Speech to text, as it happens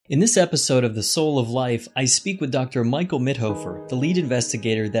In this episode of The Soul of Life, I speak with Dr. Michael Mithoefer, the lead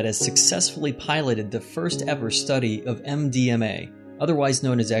investigator that has successfully piloted the first ever study of MDMA, otherwise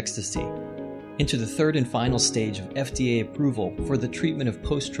known as ecstasy, into the third and final stage of FDA approval for the treatment of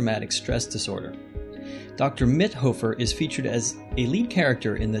post-traumatic stress disorder. Dr. Mithoefer is featured as a lead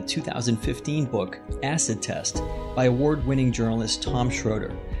character in the 2015 book Acid Test by award-winning journalist Tom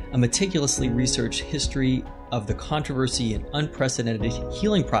Schroeder, a meticulously researched history of the controversy and unprecedented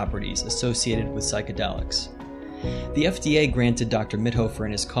healing properties associated with psychedelics. The FDA granted Dr. Mithoefer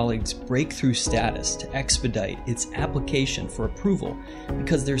and his colleagues breakthrough status to expedite its application for approval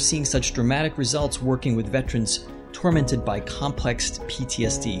because they're seeing such dramatic results working with veterans tormented by complex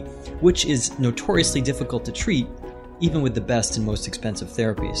PTSD, which is notoriously difficult to treat even with the best and most expensive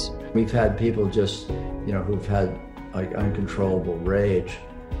therapies. We've had people just, who've had like uncontrollable rage,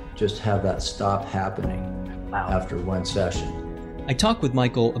 just have that stop happening after one session. I talk with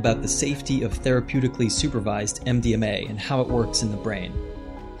Michael about the safety of therapeutically supervised MDMA and how it works in the brain.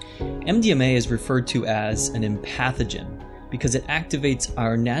 MDMA is referred to as an empathogen because it activates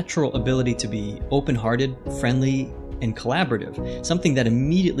our natural ability to be open-hearted, friendly, and collaborative, something that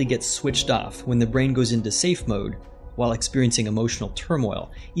immediately gets switched off when the brain goes into safe mode while experiencing emotional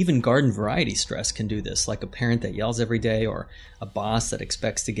turmoil. Even garden variety stress can do this, like a parent that yells every day or a boss that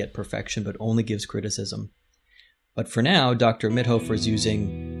expects to get perfection but only gives criticism. But for now, Dr. Mithoefer is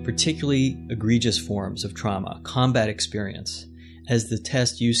using particularly egregious forms of trauma, combat experience, as the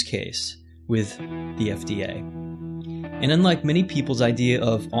test use case with the FDA. And unlike many people's idea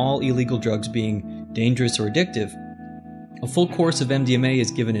of all illegal drugs being dangerous or addictive, a full course of MDMA is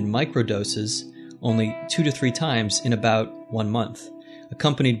given in microdoses only 2 to 3 times in about 1 month,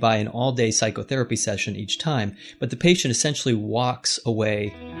 accompanied by an all-day psychotherapy session each time, but the patient essentially walks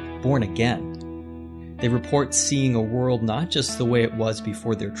away born again. They report seeing a world not just the way it was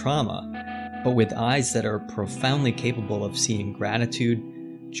before their trauma, but with eyes that are profoundly capable of seeing gratitude,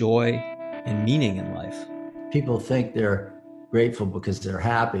 joy, and meaning in life. People think they're grateful because they're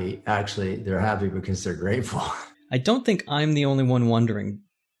happy. Actually, they're happy because they're grateful. I don't think I'm the only one wondering,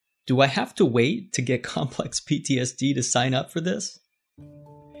 do I have to wait to get complex PTSD to sign up for this?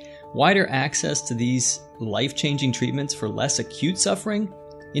 Wider access to these life-changing treatments for less acute suffering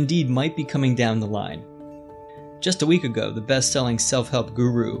indeed might be coming down the line. Just a week ago, the best-selling self-help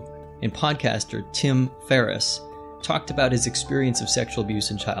guru and podcaster Tim Ferriss talked about his experience of sexual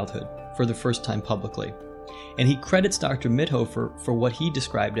abuse in childhood for the first time publicly. And he credits Dr. Mithoefer for what he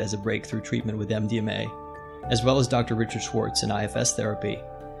described as a breakthrough treatment with MDMA, as well as Dr. Richard Schwartz in IFS therapy,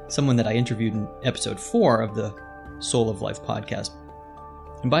 someone that I interviewed in episode 4 of the Soul of Life podcast.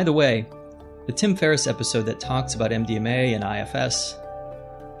 And by the way, the Tim Ferriss episode that talks about MDMA and IFS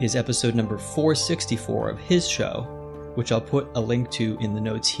is episode number 464 of his show, which I'll put a link to in the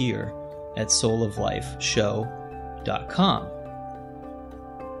notes here at souloflifeshow.com.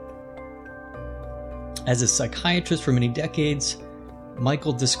 As a psychiatrist for many decades,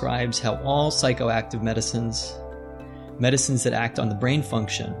 Michael describes how all psychoactive medicines that act on the brain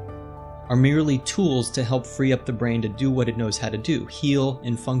function, are merely tools to help free up the brain to do what it knows how to do, heal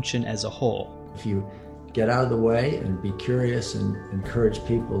and function as a whole. If you get out of the way and be curious and encourage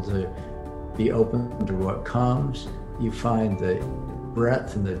people to be open to what comes, you find the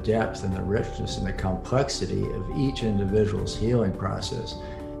breadth and the depth and the richness and the complexity of each individual's healing process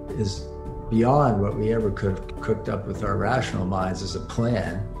is beyond what we ever could have cooked up with our rational minds as a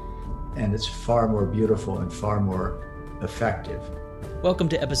plan, and it's far more beautiful and far more effective. Welcome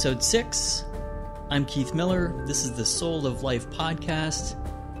to episode 6. I'm Keith Miller. This is the Soul of Life podcast,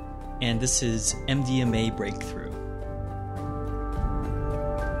 and this is MDMA Breakthrough.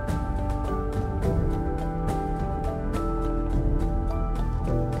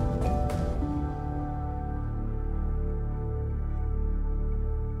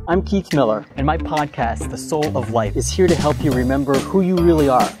 I'm Keith Miller, and my podcast, The Soul of Life, is here to help you remember who you really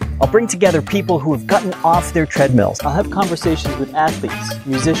are. I'll bring together people who have gotten off their treadmills. I'll have conversations with athletes,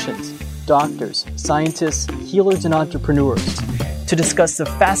 musicians, doctors, scientists, healers, and entrepreneurs to discuss the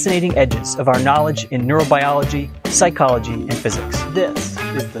fascinating edges of our knowledge in neurobiology, psychology, and physics. This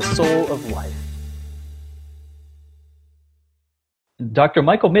is The Soul of Life. Dr.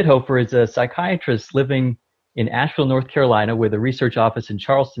 Michael Mithoefer is a psychiatrist living in Asheville, North Carolina, with a research office in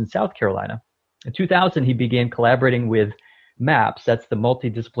Charleston, South Carolina. In 2000, he began collaborating with MAPS, that's the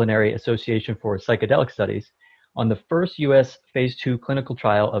Multidisciplinary Association for Psychedelic Studies, on the first U.S. Phase 2 clinical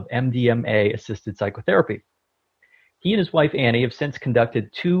trial of MDMA-assisted psychotherapy. He and his wife, Annie, have since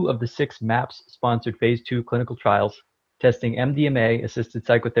conducted 2 of the 6 MAPS-sponsored Phase 2 clinical trials testing MDMA-assisted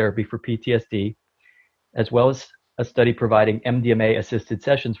psychotherapy for PTSD, as well as a study providing MDMA-assisted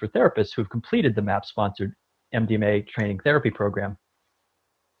sessions for therapists who have completed the MAP-sponsored MDMA training therapy program.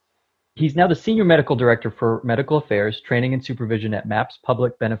 He's now the Senior Medical Director for Medical Affairs, Training and Supervision at MAPS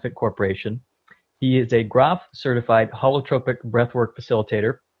Public Benefit Corporation. He is a Groff-certified holotropic breathwork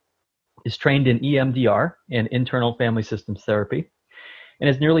facilitator, is trained in EMDR and internal family systems therapy, and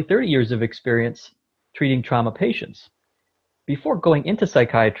has nearly 30 years of experience treating trauma patients. Before going into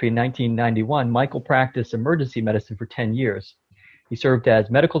psychiatry in 1991, Michael practiced emergency medicine for 10 years. He served as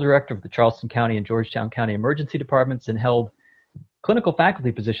medical director of the Charleston County and Georgetown County emergency departments and held clinical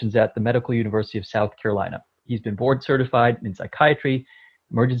faculty positions at the Medical University of South Carolina. He's been board certified in psychiatry,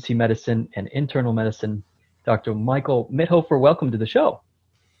 emergency medicine, and internal medicine. Dr. Michael Mithoefer, welcome to the show.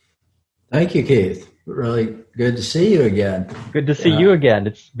 Thank you, Keith. Really good to see you again. Good to see you again.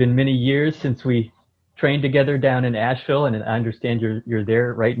 It's been many years since we trained together down in Asheville, and I understand you're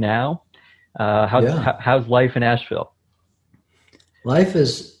there right now. How's life in Asheville? Life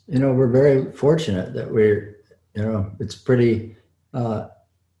is, we're very fortunate that we're, it's pretty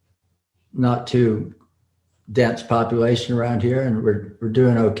not too dense population around here, and we're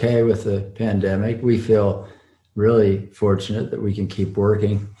doing okay with the pandemic. We feel really fortunate that we can keep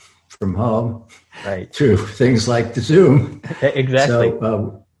working from home, right, through things like the Zoom. Exactly.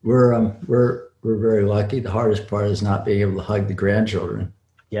 So we're very lucky. The hardest part is not being able to hug the grandchildren.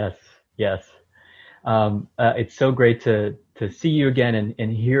 Yes. It's so great to see you again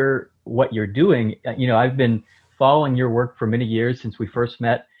and hear what you're doing. I've been following your work for many years since we first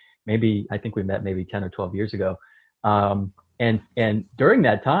met. I think we met maybe 10 or 12 years ago. And during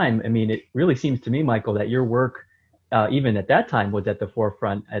that time, it really seems to me, Michael, that your work, even at that time, was at the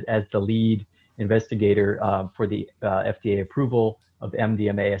forefront as the lead investigator for the FDA approval of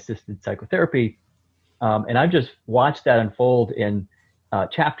MDMA-assisted psychotherapy. And I've just watched that unfold in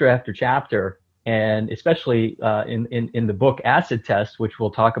chapter after chapter, and especially in the book Acid Test, which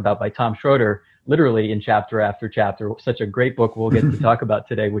we'll talk about, by Tom Schroeder, literally in chapter after chapter. Such a great book we'll get to talk about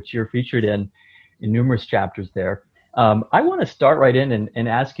today, which you're featured in numerous chapters there. I want to start right in and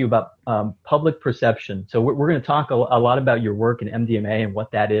ask you about public perception. So we're going to talk a lot about your work in MDMA and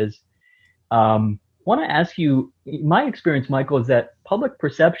what that is. Want to ask you, my experience, Michael, is that public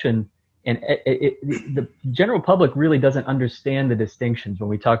perception and the general public really doesn't understand the distinctions when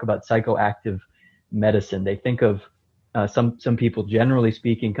we talk about psychoactive medicine. They think of some people, generally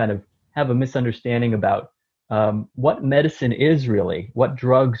speaking, kind of have a misunderstanding about what medicine is really, what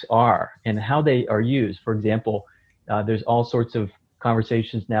drugs are, and how they are used. For example, there's all sorts of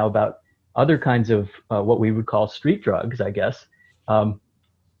conversations now about other kinds of what we would call street drugs, I guess.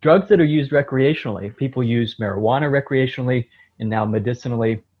 Drugs that are used recreationally. People use marijuana recreationally and now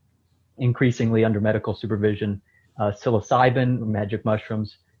medicinally, increasingly under medical supervision. Psilocybin, magic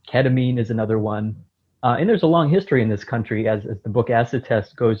mushrooms, ketamine is another one. And there's a long history in this country, as the book Acid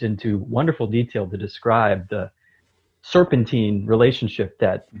Test goes into wonderful detail to describe the serpentine relationship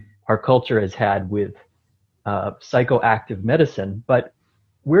that our culture has had with psychoactive medicine. But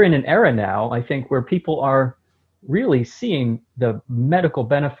we're in an era now, I think, where people are really seeing the medical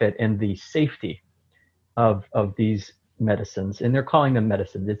benefit and the safety of these medicines, and they're calling them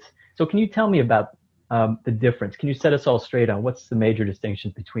medicines. So can you tell me about the difference? Can you set us all straight on what's the major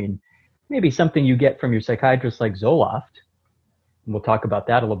distinction between maybe something you get from your psychiatrist like Zoloft, and we'll talk about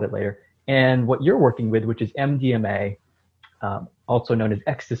that a little bit later, and what you're working with, which is MDMA, also known as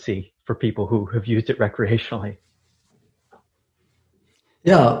ecstasy for people who have used it recreationally?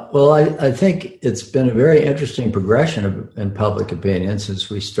 Yeah, well, I think it's been a very interesting progression in public opinion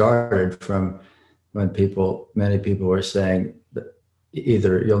since we started, from when many people were saying that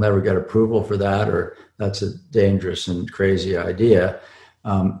either you'll never get approval for that, or that's a dangerous and crazy idea.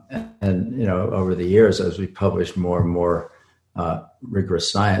 And over the years, as we published more and more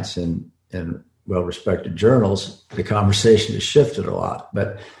rigorous science in well-respected journals, the conversation has shifted a lot.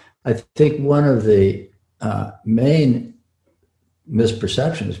 But I think one of the main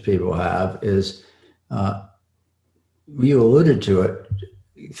misperceptions people have is, you alluded to it,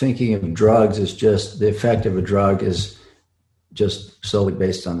 thinking of drugs as just the effect of a drug is just solely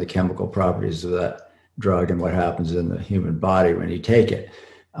based on the chemical properties of that drug and what happens in the human body when you take it.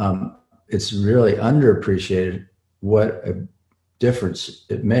 It's really underappreciated what a difference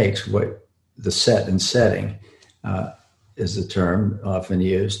it makes, what the set and setting is the term often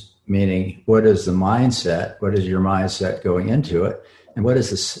used, meaning what is the mindset, what is your mindset going into it, and what is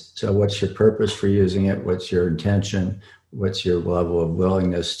this? So what's your purpose for using it? What's your intention? What's your level of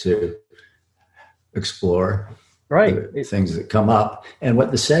willingness to explore the things that come up, and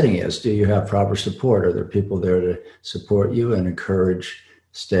what the setting is? Do you have proper support? Are there people there to support you and encourage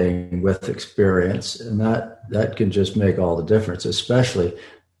staying with experience, and that can just make all the difference, especially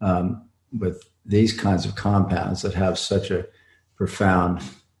with these kinds of compounds that have such a profound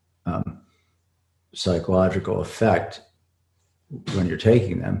psychological effect when you're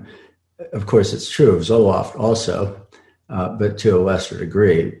taking them. Of course, it's true of Zoloft also, but to a lesser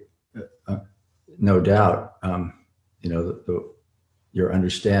degree. No doubt, your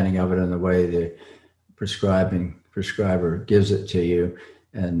understanding of it and the way the prescriber gives it to you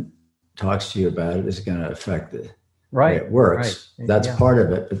and talks to you about it is going to affect the way it works. Right. That's part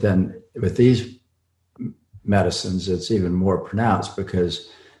of it. But then with these medicines, it's even more pronounced because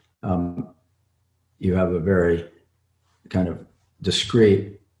you have a very kind of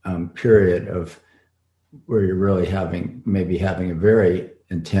discrete period of where you're really having a very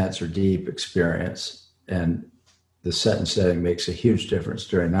intense or deep experience, and the set and setting makes a huge difference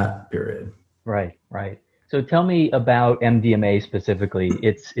during that period. Right. So tell me about MDMA specifically,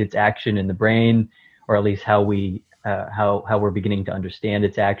 its action in the brain, or at least how we're beginning to understand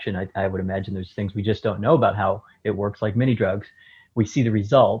its action. I would imagine there's things we just don't know about how it works, like many drugs. We see the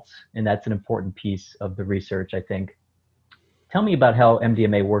results, and that's an important piece of the research, I think. Tell me about how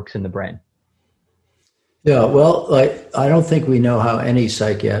MDMA works in the brain. Yeah, well, I don't think we know how any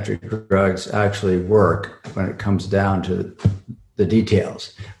psychiatric drugs actually work when it comes down to the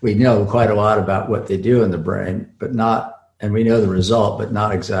details. We know quite a lot about what they do in the brain, and we know the result, but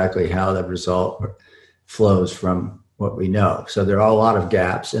not exactly how the result flows from what we know. So there are a lot of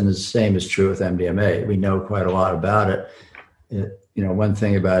gaps, and the same is true with MDMA. We know quite a lot about it. One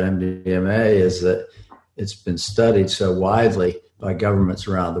thing about MDMA is that it's been studied so widely by governments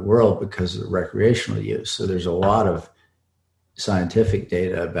around the world because of the recreational use. So there's a lot of scientific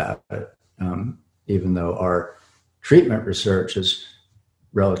data about it, even though our treatment research is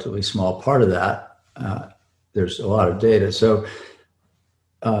a relatively small part of that. There's a lot of data. So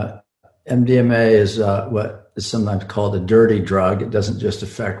MDMA is what is sometimes called a dirty drug. It doesn't just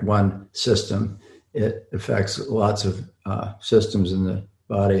affect one system. It affects lots of systems in the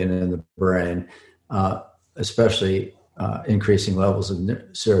body and in the brain, especially increasing levels of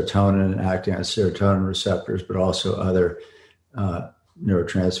serotonin and acting on serotonin receptors, but also other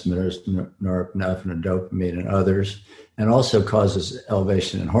neurotransmitters, norepinephrine and dopamine and others, and also causes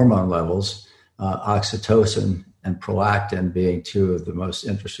elevation in hormone levels, oxytocin and prolactin being two of the most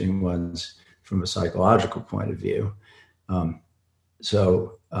interesting ones from a psychological point of view.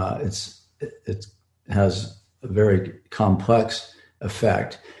 So it has a very complex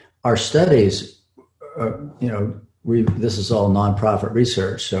effect. Our studies, this is all nonprofit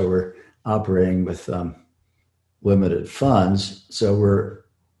research, so we're operating with limited funds. So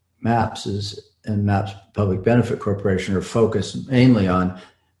MAPS Public Benefit Corporation are focused mainly on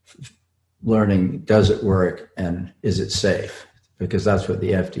learning, does it work and is it safe? Because that's what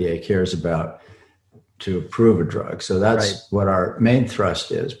the FDA cares about to approve a drug. So that's what our main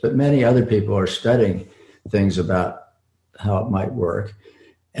thrust is. But many other people are studying things about how it might work.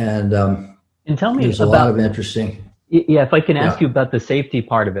 And tell me, there's a lot of interesting. Yeah, if I can ask you about the safety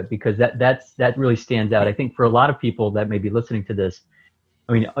part of it, because that really stands out. I think for a lot of people that may be listening to this,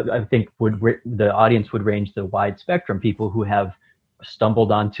 I think the audience would range the wide spectrum. People who have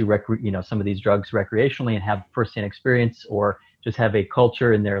stumbled onto some of these drugs recreationally and have firsthand experience, or just have a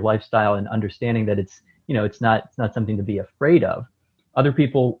culture in their lifestyle and understanding that it's not something to be afraid of. Other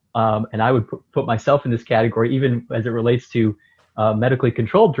people, and I would put myself in this category, even as it relates to medically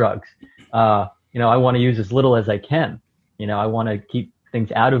controlled drugs. I want to use as little as I can. I want to keep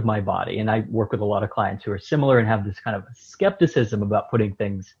things out of my body. And I work with a lot of clients who are similar and have this kind of skepticism about putting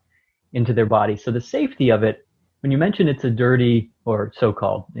things into their body. So the safety of it, when you mention it's a dirty or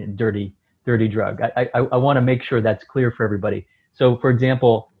so-called dirty drug, I want to make sure that's clear for everybody. So, for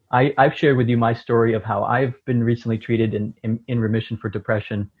example, I've shared with you my story of how I've been recently treated in remission for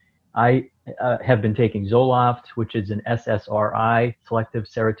depression. I have been taking Zoloft, which is an SSRI, selective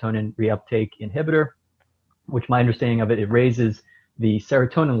serotonin reuptake inhibitor, which my understanding of it raises the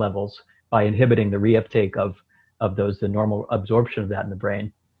serotonin levels by inhibiting the reuptake of the normal absorption of that in the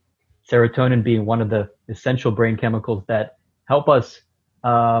brain. Serotonin being one of the essential brain chemicals that help us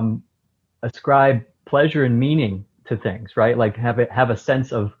ascribe pleasure and meaning to things, right? Like have a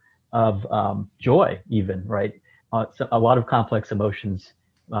sense of joy even, right? So a lot of complex emotions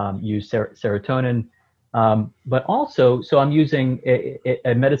use serotonin, but also, so I'm using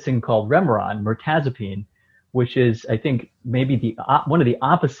a medicine called Remeron, mirtazapine, which is, I think, maybe one of the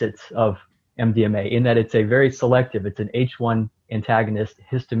opposites of MDMA in that it's a very selective. It's an H1 antagonist,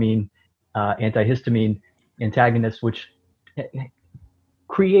 histamine, antihistamine antagonist, which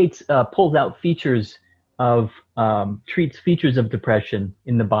pulls out features of treats features of depression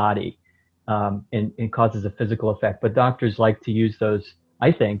in the body, and causes a physical effect. But doctors like to use those.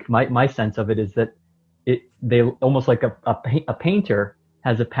 I think my sense of it is that they almost like a painter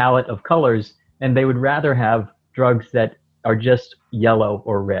has a palette of colors, and they would rather have drugs that are just yellow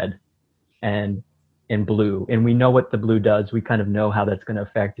or red and blue. And we know what the blue does. We kind of know how that's going to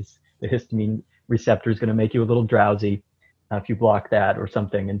affect. The histamine receptor is going to make you a little drowsy if you block that or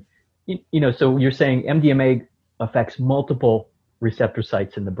something. And so you're saying MDMA affects multiple receptor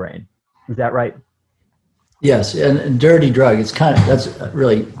sites in the brain. Is that right? Yes, and dirty drug. That's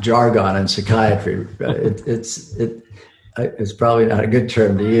really jargon in psychiatry. It's probably not a good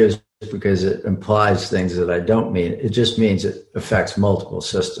term to use because it implies things that I don't mean. It just means it affects multiple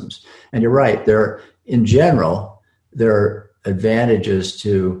systems. And you're right. In general, there are advantages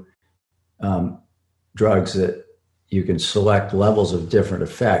to drugs that you can select levels of different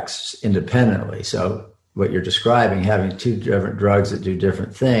effects independently. So what you're describing, having two different drugs that do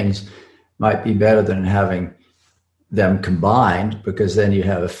different things, might be better than having them combined, because then you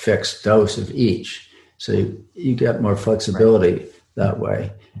have a fixed dose of each. So you get more flexibility that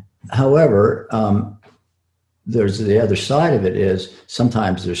way. However, there's the other side of it is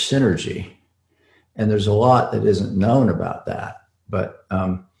sometimes there's synergy, and there's a lot that isn't known about that. But,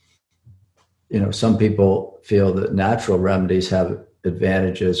 some people feel that natural remedies have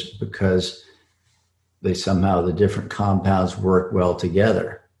advantages because the different compounds work well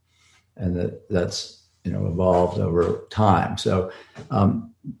together, and that's evolved over time. So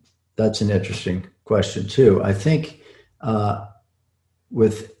that's an interesting question too. I think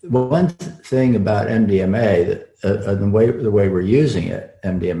with one thing about MDMA, that the way we're using it,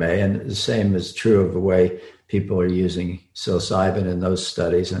 MDMA, and the same is true of the way people are using psilocybin in those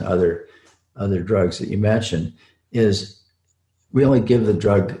studies and other drugs that you mentioned, is we only give the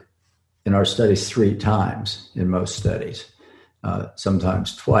drug in our studies 3 times in most studies,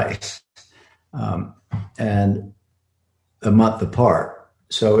 sometimes twice. And a month apart.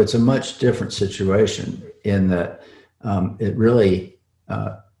 So it's a much different situation in that it really,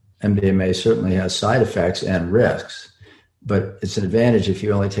 MDMA certainly has side effects and risks, but it's an advantage if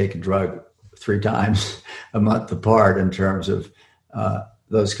you only take a drug 3 times a month apart in terms of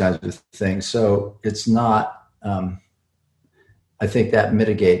those kinds of things. So it's not, I think that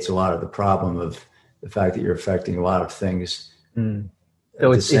mitigates a lot of the problem of the fact that you're affecting a lot of things at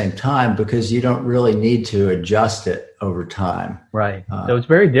the same time, because you don't really need to adjust it over time. Right. So it's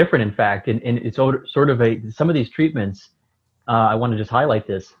very different, in fact. And it's sort of some of these treatments, I want to just highlight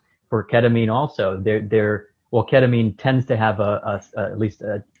this for ketamine also. Ketamine tends to have at least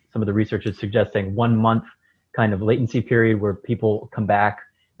some of the research is suggesting 1 month kind of latency period where people come back,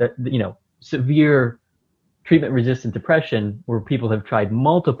 severe treatment resistant depression, where people have tried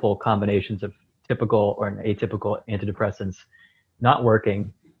multiple combinations of typical or atypical antidepressants not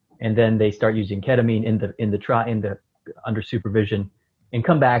working, and then they start using ketamine under supervision and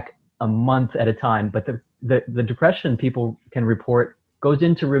come back a month at a time. But the depression people can report goes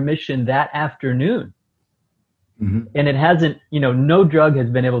into remission that afternoon. Mm-hmm. And it hasn't, no drug has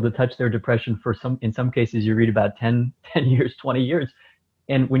been able to touch their depression in some cases you read about 10 years, 20 years.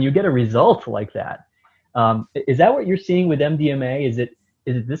 And when you get a result like that, is that what you're seeing with MDMA? Is it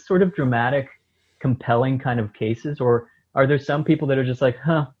this sort of dramatic, compelling kind of cases, or are there some people that are just like,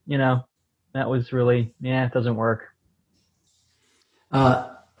 that was really, it doesn't work?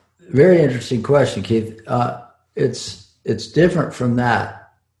 Very interesting question, Keith. It's different from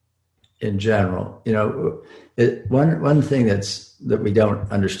that in general. One thing that we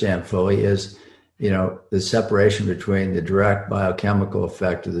don't understand fully is, the separation between the direct biochemical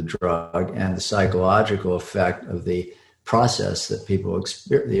effect of the drug and the psychological effect of the process that people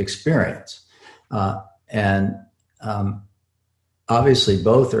experience. Obviously,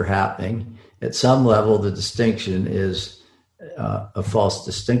 both are happening. At some level, the distinction is a false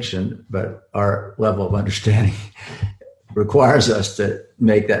distinction, but our level of understanding requires us to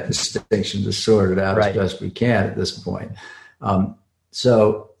make that distinction, to sort it out as best we can at this point.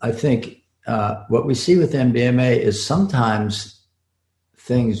 So I think what we see with MDMA is sometimes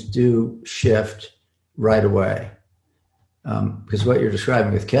things do shift right away, because what you're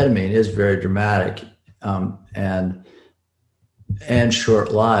describing with ketamine is very dramatic and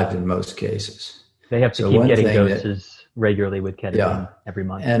short-lived in most cases. They have to keep getting doses regularly with ketamine every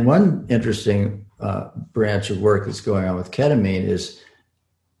month. And one interesting branch of work that's going on with ketamine is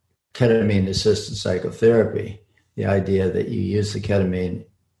ketamine-assisted psychotherapy, the idea that you use the ketamine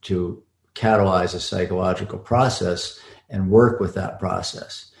to catalyze a psychological process and work with that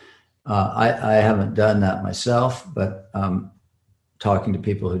process. I haven't done that myself, but talking to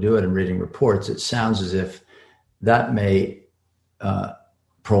people who do it and reading reports, it sounds as if that may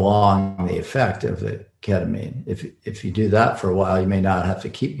prolong the effect of the ketamine. If you do that for a while, you may not have to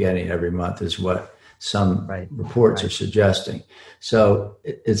keep getting it every month, is what some reports are suggesting. So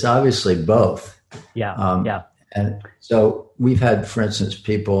it's obviously both. Yeah. And so we've had, for instance,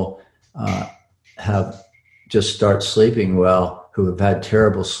 people have just start sleeping well who have had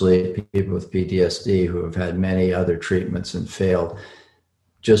terrible sleep, people with PTSD who have had many other treatments and failed,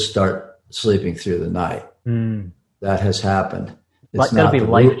 just start sleeping through the night. That has happened. It's got to be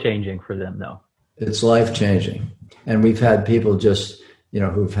life-changing for them, though. It's life-changing. And we've had people just,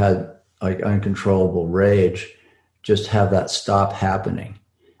 who've had like uncontrollable rage, just have that stop happening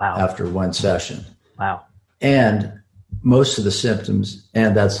after one session. Wow. And most of the symptoms,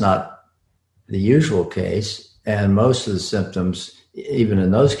 and that's not the usual case, and most of the symptoms, even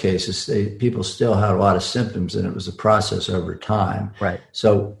in those cases, people still had a lot of symptoms, and it was a process over time. Right.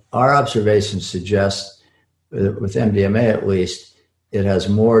 So our observations suggest, with MDMA at least, it has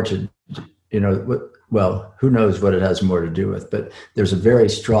more to, well, who knows what it has more to do with, but there's a very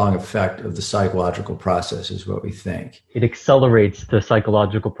strong effect of the psychological process is what we think. It accelerates the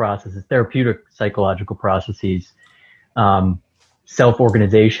psychological processes, therapeutic psychological processes,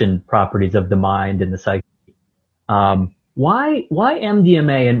 self-organization properties of the mind and the psyche. Why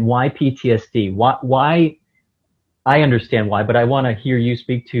MDMA and why PTSD? Why? I understand why, but I want to hear you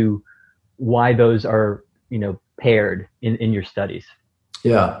speak to why those are, paired in your studies.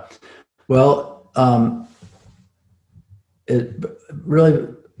 Yeah. Well, it really,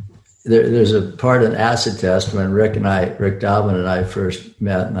 there's a part in acid test when Rick Dalman and I first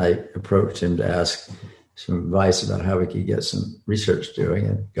met, and I approached him to ask some advice about how we could get some research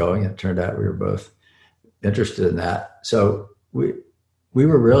going. It turned out we were both interested in that. So we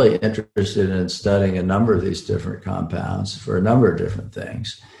were really interested in studying a number of these different compounds for a number of different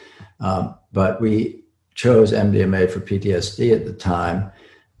things. But we chose MDMA for PTSD at the time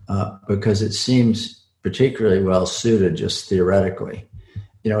because it seems particularly well suited just theoretically.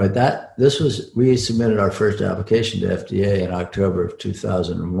 We submitted our first application to FDA in October of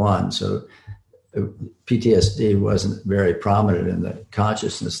 2001. So PTSD wasn't very prominent in the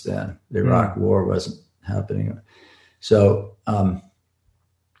consciousness then. The Iraq War wasn't happening. So,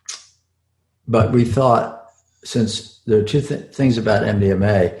 but we thought, since there are two things about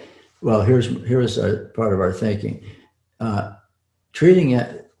MDMA, well, here's part of our thinking. Treating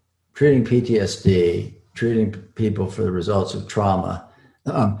PTSD, treating people for the results of trauma,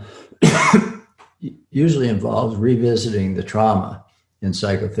 usually involves revisiting the trauma in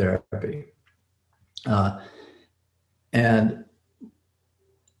psychotherapy. And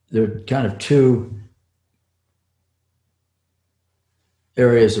there are kind of two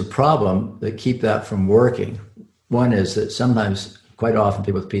areas of problem that keep that from working. One is that sometimes, quite often,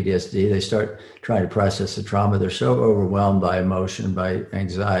 people with PTSD, they start trying to process the trauma. They're so overwhelmed by emotion, by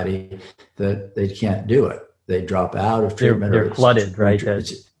anxiety, that they can't do it. They drop out of treatment. They're flooded, right?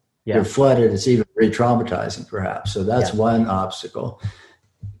 They're flooded. It's even re-traumatizing, perhaps. So that's one obstacle.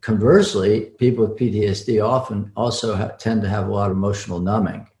 Conversely, people with PTSD often also tend to have a lot of emotional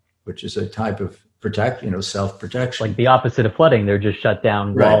numbing, which is a type of self-protection. Like the opposite of flooding. They're just shut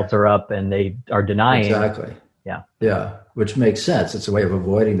down, walls are up, and they are denying. Exactly. Yeah, which makes sense. It's a way of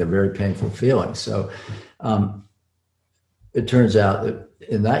avoiding the very painful feelings. So it turns out that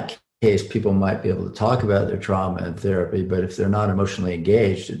in that case, people might be able to talk about their trauma in therapy, but if they're not emotionally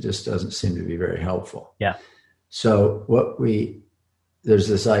engaged, it just doesn't seem to be very helpful. Yeah. So there's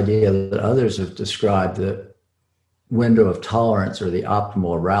this idea that others have described, the window of tolerance or the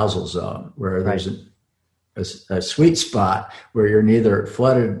optimal arousal zone, where there's a sweet spot where you're neither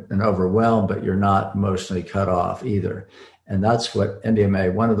flooded and overwhelmed, but you're not emotionally cut off either. And that's what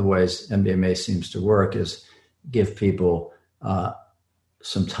one of the ways MDMA seems to work is give people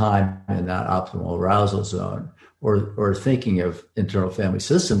some time in that optimal arousal zone, or thinking of internal family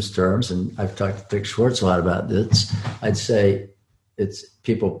systems terms. And I've talked to Dick Schwartz a lot about this. I'd say it's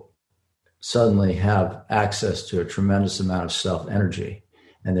people suddenly have access to a tremendous amount of self-energy,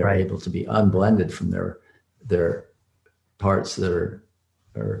 and they're able to be unblended from their parts that are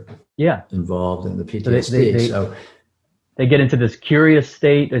involved in the PTSD. So they get into this curious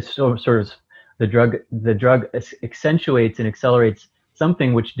state. It's sort of the drug accentuates and accelerates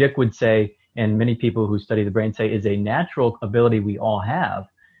something which Dick would say, and many people who study the brain say, is a natural ability we all have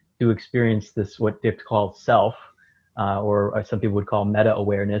to experience this, what Dick calls self, or some people would call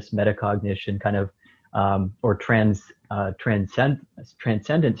meta-awareness, metacognition, kind of, or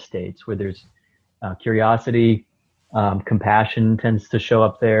transcendent states where there's curiosity, compassion tends to show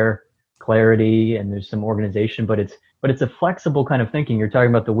up there, clarity, and there's some organization, but it's but it's a flexible kind of thinking. You're talking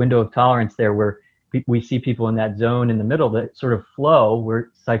about the window of tolerance there, where we see people in that zone in the middle, that sort of flow,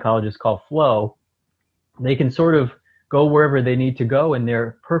 where psychologists call flow. They can sort of go wherever they need to go, and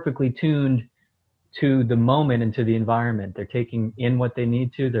they're perfectly tuned to the moment and to the environment. They're taking in what they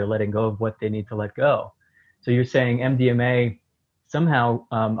need to, they're letting go of what they need to let go. So you're saying MDMA somehow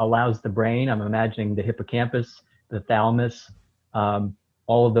allows the brain, I'm imagining the hippocampus, the thalamus,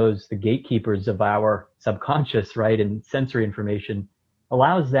 all of those, the gatekeepers of our subconscious, right, and sensory information,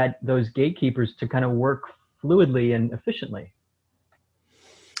 allows those gatekeepers to kind of work fluidly and efficiently.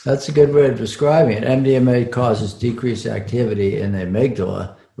 That's a good way of describing it. MDMA causes decreased activity in the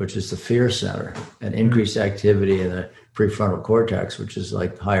amygdala, which is the fear center, and increased activity in the prefrontal cortex, which is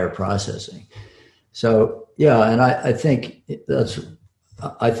like higher processing. So, yeah, and I think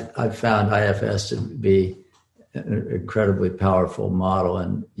I've found IFS to be an incredibly powerful model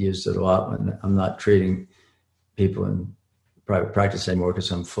and used it a lot when I'm not treating people in private practice anymore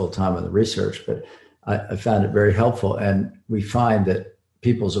because I'm full-time on the research, but I found it very helpful. And we find that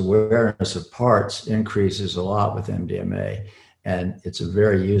people's awareness of parts increases a lot with MDMA, and it's a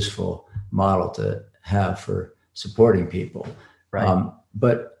very useful model to have for supporting people. Right.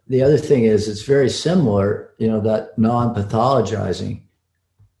 But the other thing is, it's very similar, that non-pathologizing,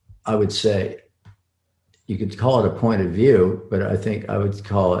 I would say, you could call it a point of view, but I think I would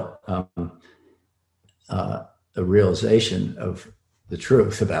call it a realization of the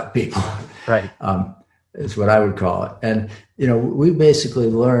truth about people. Right. Is what I would call it. And, we basically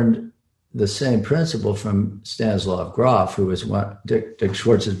learned the same principle from Stanislav Grof, who was Dick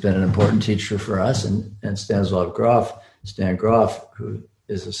Schwartz has been an important teacher for us, and Stan Grof, who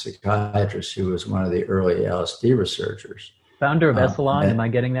is a psychiatrist who was one of the early LSD researchers. Founder of Esalen, am I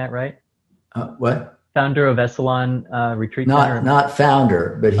getting that right? What? Founder of Esalen Retreat Center? Not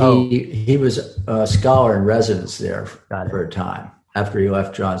founder, but he was a scholar in residence there for a time after he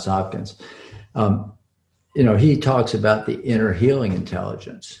left Johns Hopkins. He talks about the inner healing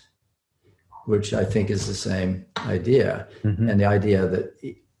intelligence, which I think is the same idea. Mm-hmm. And the idea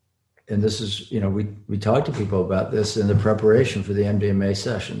that, and this is, we talk to people about this in the preparation for the MDMA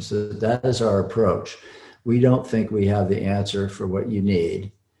sessions. That is our approach. We don't think we have the answer for what you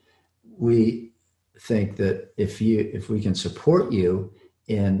need. We think that if we can support you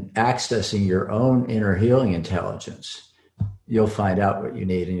in accessing your own inner healing intelligence, you'll find out what you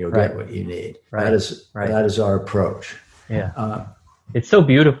need and you'll get what you need. Right. That is our approach. Yeah. It's so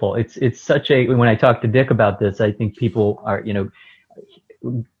beautiful. It's such when I talk to Dick about this, I think people are,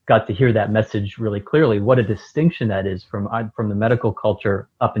 got to hear that message really clearly. What a distinction that is from the medical culture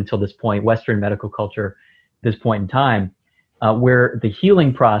up until this point, Western medical culture, this point in time, where the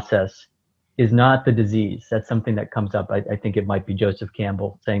healing process is not the disease. That's something that comes up. I think it might be Joseph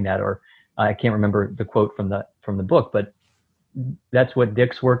Campbell saying that, or I can't remember the quote from the book, but that's what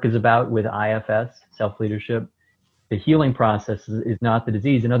Dick's work is about with IFS, self-leadership. The healing process is not the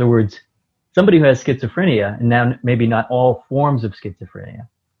disease. In other words, somebody who has schizophrenia, and now maybe not all forms of schizophrenia,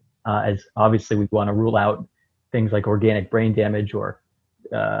 as obviously we want to rule out things like organic brain damage or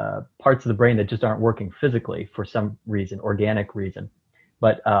parts of the brain that just aren't working physically for some reason, organic reason.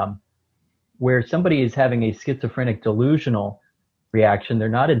 But where somebody is having a schizophrenic delusional reaction, they're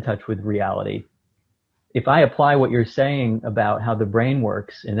not in touch with reality. If I apply what you're saying about how the brain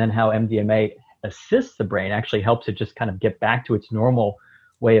works and then how MDMA assists the brain, actually helps it just kind of get back to its normal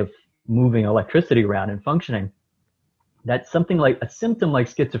way of moving electricity around and functioning, that's something like a symptom like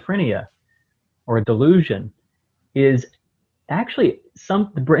schizophrenia or a delusion is actually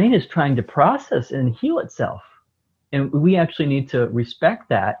the brain is trying to process and heal itself. And we actually need to respect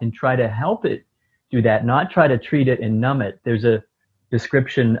that and try to help it do that, not try to treat it and numb it. There's a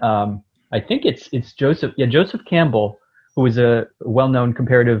description, I think it's Joseph Campbell, who was a well-known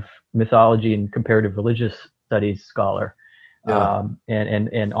comparative mythology and comparative religious studies scholar,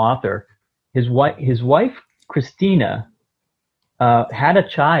 and author. His wife Christina had a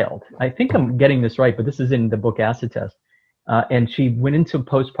child. I think I'm getting this right, but this is in the book Acid Test. And she went into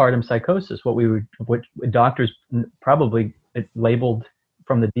postpartum psychosis, what doctors probably labeled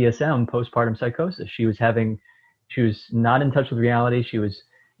from the DSM postpartum psychosis. She was not in touch with reality.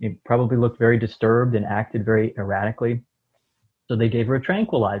 It probably looked very disturbed and acted very erratically. So they gave her a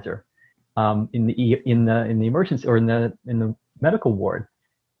tranquilizer in the emergency or in the medical ward.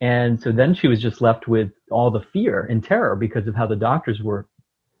 And so then she was just left with all the fear and terror because of how the doctors were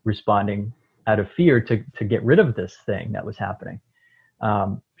responding out of fear to get rid of this thing that was happening.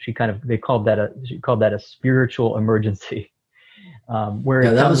 She called that a spiritual emergency.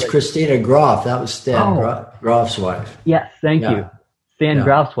 That was Christina Grof. That was Stan Grof's wife. Yes, thank you. Stan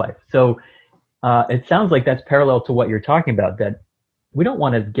Grof's wife. So it sounds like that's parallel to what you're talking about, that we don't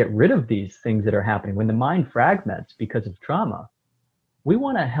want to get rid of these things that are happening. When the mind fragments because of trauma, we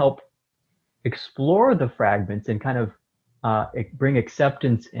want to help explore the fragments and kind of bring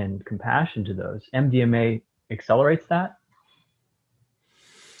acceptance and compassion to those. MDMA accelerates that?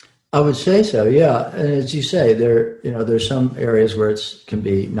 I would say so, yeah. And as you say, there's some areas where it can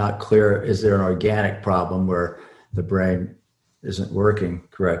be not clear. Is there an organic problem where the brain isn't working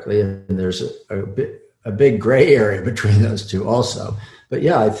correctly? And there's a big gray area between those two also. But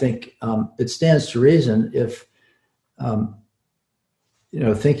yeah, I think it stands to reason if,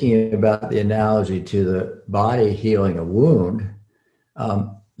 thinking about the analogy to the body healing a wound,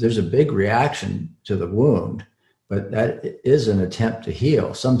 there's a big reaction to the wound. But that is an attempt to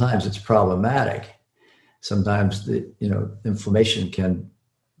heal. Sometimes it's problematic. Sometimes the inflammation can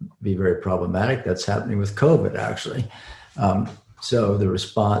be very problematic. That's happening with COVID, actually. So the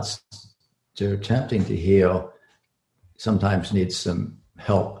response to attempting to heal sometimes needs some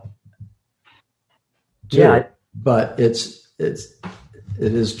help too. Yeah. But it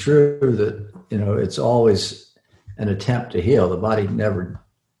is true that it's always an attempt to heal. The body never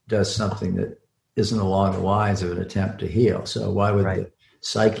does something that isn't along the lines of an attempt to heal. So why would the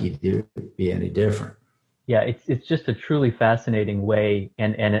psyche be any different? Yeah, it's just a truly fascinating way,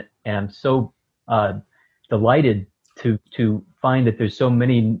 and I'm so delighted to find that there's so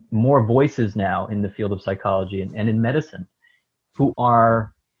many more voices now in the field of psychology and in medicine who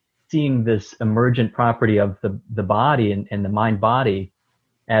are seeing this emergent property of the body and the mind-body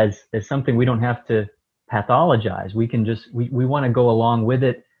as something we don't have to pathologize. We can just we want to go along with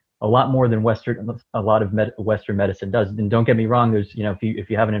it a lot more than a lot of Western medicine does. And don't get me wrong, there's, if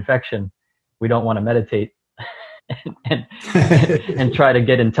you have an infection, we don't want to meditate and try to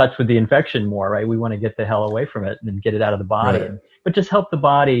get in touch with the infection more, right? We want to get the hell away from it and get it out of the body. Right. But just help the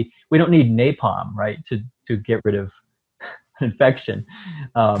body. We don't need napalm, right, to get rid of infection.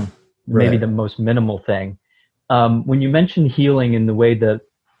 Maybe the most minimal thing. When you mentioned healing and the way the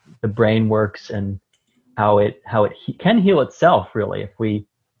brain works and how it can heal itself, really, if we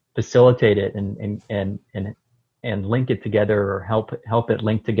facilitate it and link it together, or help it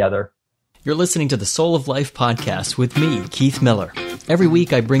link together. You're listening to the Soul of Life podcast with me, Keith Miller. Every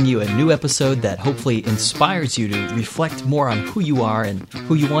week I bring you a new episode that hopefully inspires you to reflect more on who you are and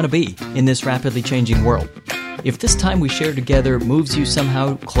who you want to be in this rapidly changing world. If this time we share together moves you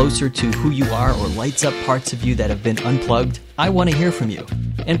somehow closer to who you are or lights up parts of you that have been unplugged, I want to hear from you.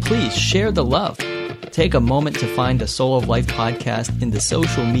 And please share the love. Take a moment to find a Soul of Life podcast in the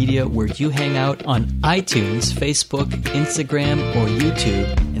social media where you hang out on iTunes, Facebook, Instagram, or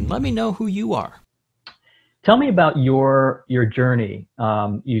YouTube, and let me know who you are. Tell me about your journey.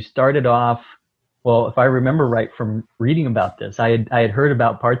 You started off, well, if I remember right from reading about this, I had heard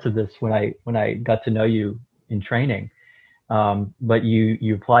about parts of this when I got to know you in training. But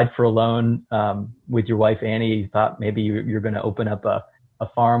you applied for a loan with your wife Annie. You thought maybe you're going to open up a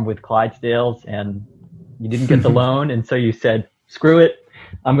farm with Clydesdales, and you didn't get the loan, and so you said, "Screw it,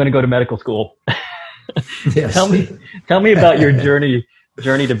 I'm going to go to medical school." Yes. Tell me about your journey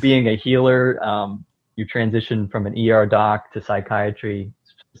to being a healer. You transitioned from an ER doc to psychiatry,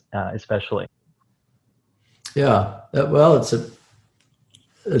 especially. Yeah, well, it's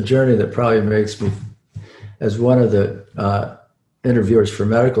a journey that probably makes me, as one of the interviewers for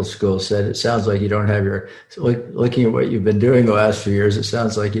medical school said, it sounds like you don't have looking at what you've been doing the last few years, it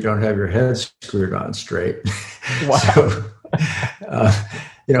sounds like you don't have your head screwed on straight. Wow. So,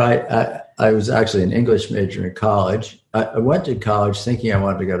 I was actually an English major in college. I went to college thinking I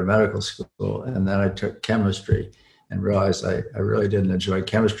wanted to go to medical school, and then I took chemistry and realized I really didn't enjoy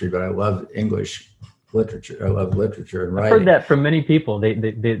chemistry, but I loved English literature. I love literature and writing. I've heard that from many people.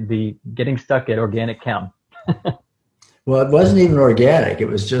 They getting stuck at organic chem. Well, it wasn't even organic. It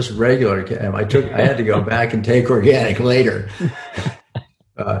was just regular chem. I had to go back and take organic later,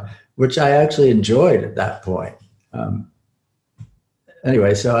 which I actually enjoyed at that point.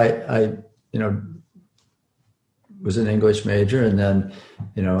 Anyway, so I was an English major, and then,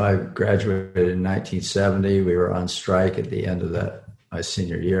 I graduated in 1970. We were on strike at the end of my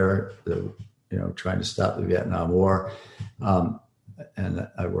senior year, trying to stop the Vietnam War. And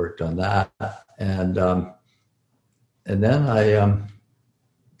I worked on that. And then I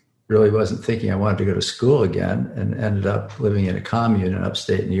really wasn't thinking I wanted to go to school again, and ended up living in a commune in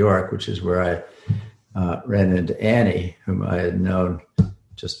upstate New York, which is where I ran into Annie, whom I had known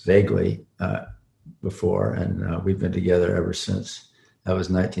just vaguely before. And we've been together ever since. That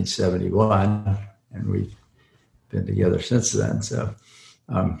was 1971, and we've been together since then. So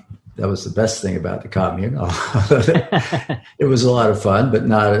That was the best thing about the commune. It was a lot of fun, but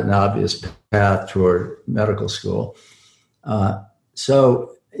not an obvious path toward medical school.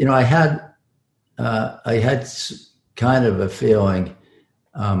 So, I had kind of a feeling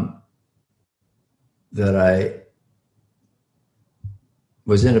that I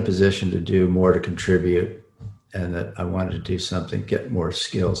was in a position to do more, to contribute, and that I wanted to do something, get more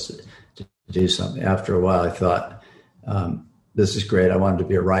skills to do something. After a while, I thought, this is great. I wanted to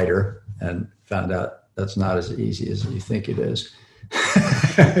be a writer, and found out that's not as easy as you think it is.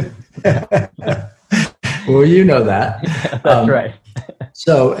 Well, you know that. That's right.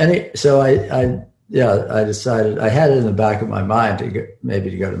 So I decided, I had it in the back of my mind to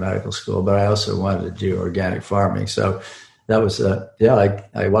go to medical school, but I also wanted to do organic farming. So that was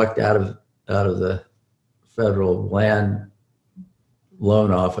I walked out of the federal land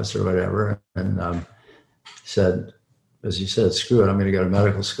loan office or whatever, and said, as you said, screw it, I'm going to go to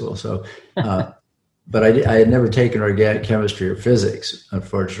medical school. So, but I had never taken organic chemistry or physics,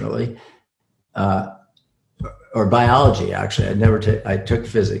 unfortunately, or biology, actually. I took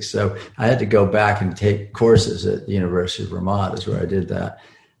physics. So I had to go back and take courses at the University of Vermont is where I did that.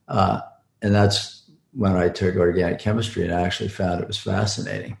 And that's when I took organic chemistry, and I actually found it was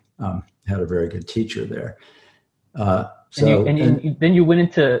fascinating. Had a very good teacher there. Then you went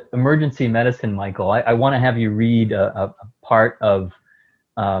into emergency medicine, Michael. I want to have you read a part of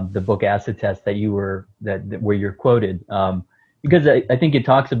the book Acid Test where you're quoted, because I think it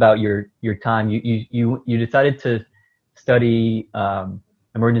talks about your time. You decided to study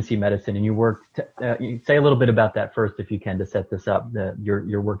emergency medicine, and you worked. You say a little bit about that first, if you can, to set this up.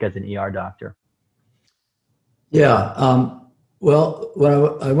 Your work as an ER doctor. Yeah. Well, when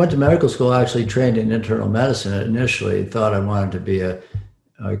I went to medical school, I actually trained in internal medicine. I initially thought I wanted to be a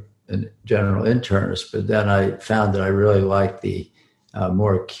general internist, but then I found that I really liked the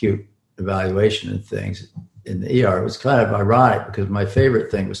more acute evaluation of things in the ER. It was kind of ironic because my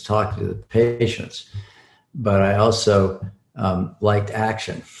favorite thing was talking to the patients, but I also liked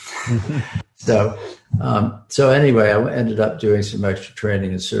action. So anyway, I ended up doing some extra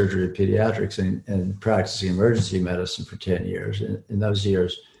training in surgery and pediatrics and practicing emergency medicine for 10 years. In those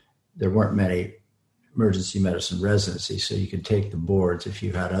years, there weren't many emergency medicine residencies, so you could take the boards if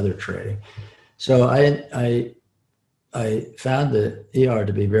you had other training. So I found the ER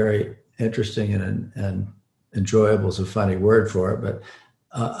to be very interesting and enjoyable is a funny word for it, but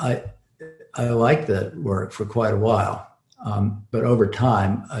I liked that work for quite a while. But over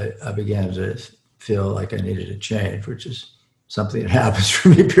time, I began to feel like I needed a change, which is something that happens for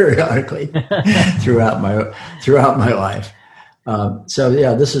me periodically throughout my life.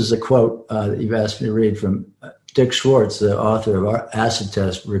 This is a quote that you've asked me to read from Dick Schwartz, the author of Acid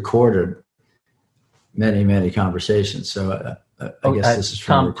Test, recorded many, many conversations. So I guess this is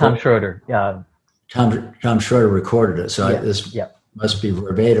from Tom Schroeder. Yeah, Tom Schroeder recorded it. So this must be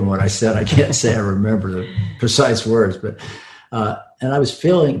verbatim what I said. I can't say I remember the precise words, but and I was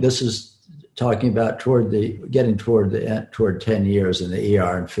feeling, this is talking about toward 10 years in the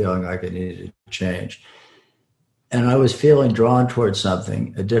ER and feeling like I needed to change. And I was feeling drawn towards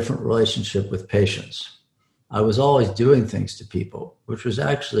something, a different relationship with patients. I was always doing things to people, which was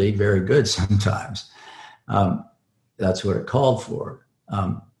actually very good sometimes. That's what it called for.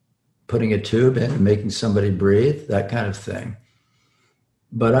 Putting a tube in and making somebody breathe, that kind of thing.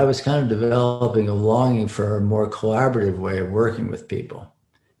 But I was kind of developing a longing for a more collaborative way of working with people,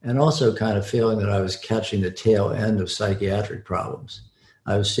 and also kind of feeling that I was catching the tail end of psychiatric problems.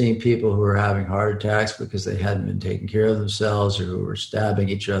 I was seeing people who were having heart attacks because they hadn't been taking care of themselves, or who were stabbing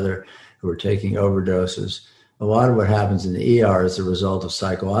each other, who were taking overdoses. A lot of what happens in the ER is the result of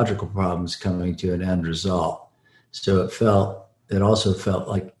psychological problems coming to an end result. So it also felt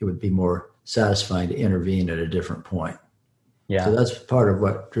like it would be more satisfying to intervene at a different point. Yeah. So that's part of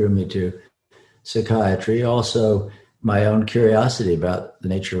what drew me to psychiatry. Also, my own curiosity about the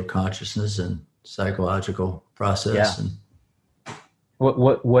nature of consciousness and psychological process. Yeah.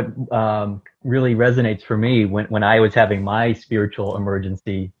 What really resonates for me when I was having my spiritual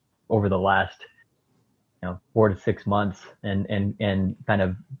emergency over the last 4 to 6 months, and kind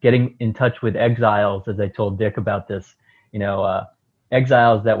of getting in touch with exiles, as I told Dick about this,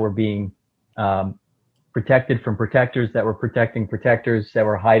 exiles that were being protected from protectors that were protecting protectors that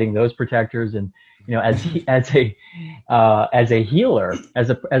were hiding those protectors. And as a healer, as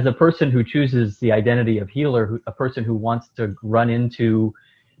a person who chooses the identity of healer, a person who wants to run into,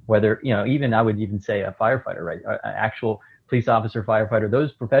 whether even I would even say a firefighter, right, an actual police officer, firefighter,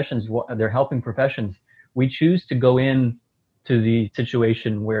 those professions, they're helping professions. We choose to go in to the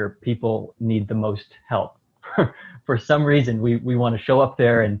situation where people need the most help, for some reason we want to show up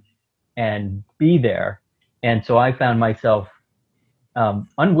there and be there. And so I found myself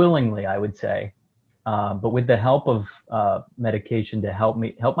unwillingly, I would say, but with the help of medication to help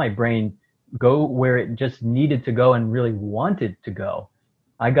my brain go where it just needed to go and really wanted to go,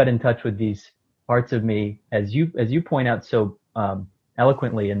 I got in touch with these parts of me, as you point out so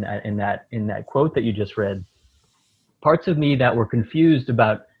eloquently in that quote that you just read, parts of me that were confused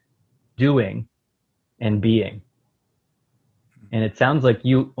about doing and being. And it sounds like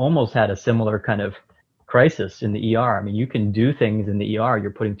you almost had a similar kind of crisis in the ER. I mean, you can do things in the ER. You're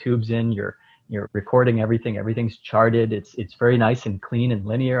putting tubes in, you're recording everything. Everything's charted. It's very nice and clean and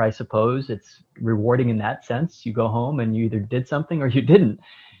linear, I suppose. It's rewarding in that sense. You go home and you either did something or you didn't.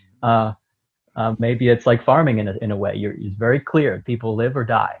 Maybe it's like farming in a way. It's very clear. People live or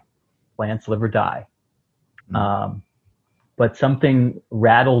die. Plants live or die. But something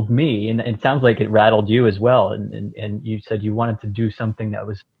rattled me, and it sounds like it rattled you as well. And you said you wanted to do something that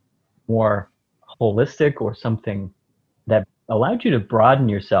was more holistic, or something that allowed you to broaden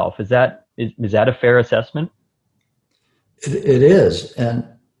yourself. Is that a fair assessment? It is, and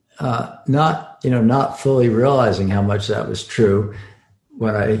not fully realizing how much that was true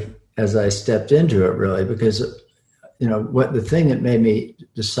as I stepped into it, really, because what the thing that made me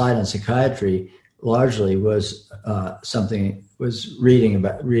decide on psychiatry largely was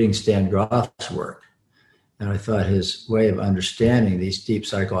reading Stan Grof's work. And I thought his way of understanding these deep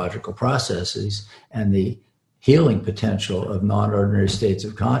psychological processes and the healing potential of non-ordinary states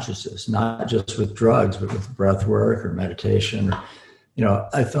of consciousness, not just with drugs, but with breath work or meditation.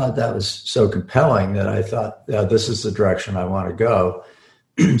 I thought that was so compelling that I thought, this is the direction I want to go.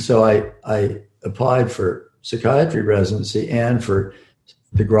 So I applied for psychiatry residency and for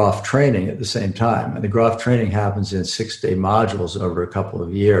the Grof training at the same time. And the Grof training happens in 6-day modules over a couple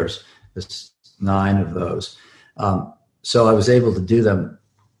of years. There's 9 of those. So I was able to do them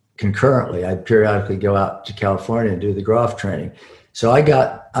concurrently. I'd periodically go out to California and do the Grof training. So I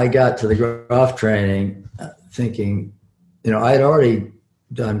got to the Grof training thinking, I had already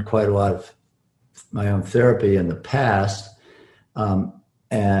done quite a lot of my own therapy in the past.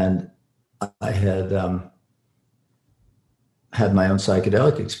 And I had my own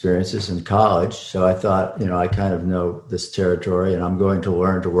psychedelic experiences in college. So I thought, I kind of know this territory, and I'm going to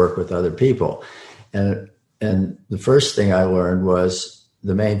learn to work with other people. And the first thing I learned was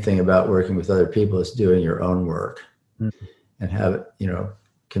the main thing about working with other people is doing your own work, and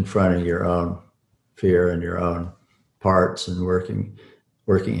confronting your own fear and your own parts, and working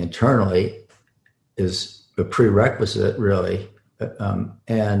internally is a prerequisite, really.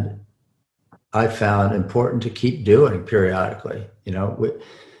 And I found important to keep doing periodically. In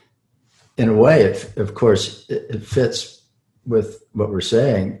a way, of course, it fits with what we're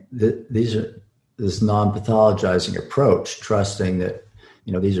saying. This non-pathologizing approach, trusting that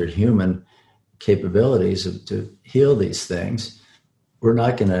these are human capabilities to heal these things. We're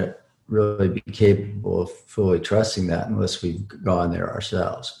not going to really be capable of fully trusting that unless we've gone there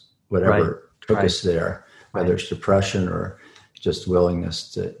ourselves. Whatever took us there, whether it's depression or just willingness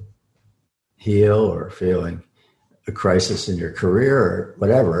to heal, or feeling a crisis in your career, or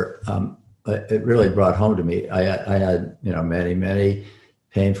whatever. It really brought home to me. I had many, many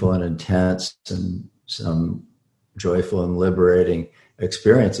painful and intense, and some joyful and liberating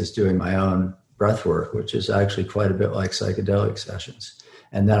experiences doing my own breath work, which is actually quite a bit like psychedelic sessions.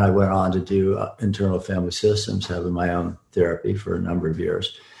 And then I went on to do internal family systems, having my own therapy for a number of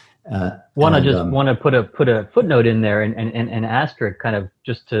years. Want to put a footnote in there and asterisk, kind of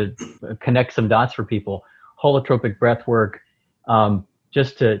just to connect some dots for people. Holotropic breath work,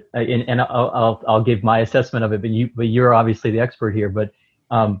 just to and I'll give my assessment of it, but you're obviously the expert here. But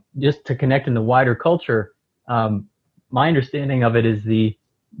just to connect in the wider culture, my understanding of it is the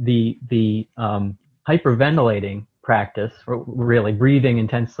hyperventilating practice, really breathing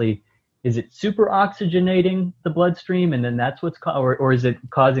intensely. Is it super oxygenating the bloodstream, and then that's what's or is it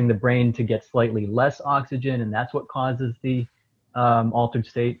causing the brain to get slightly less oxygen, and that's what causes the altered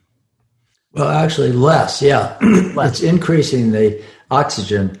state? Well, actually, less. Yeah, it's increasing the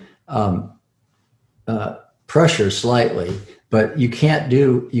oxygen pressure slightly, but you can't.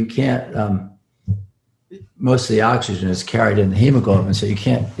 Most of the oxygen is carried in the hemoglobin, so you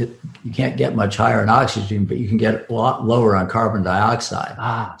can't get much higher in oxygen, but you can get a lot lower on carbon dioxide.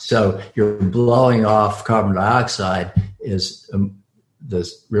 So you're blowing off carbon dioxide is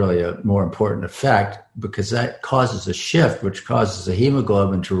really a more important effect, because that causes a shift, which causes the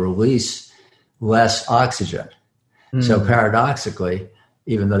hemoglobin to release less oxygen. So paradoxically,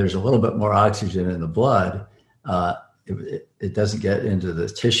 even though there's a little bit more oxygen in the blood, it doesn't get into the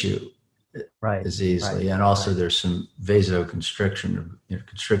tissue right, as easily. right, And also right. there's some vasoconstriction,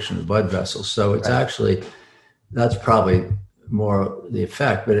 constriction of blood vessels. So it's Right. actually, that's probably more the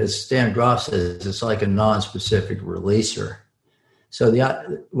effect. But as Stan Grof says, it's like a non-specific releaser. So the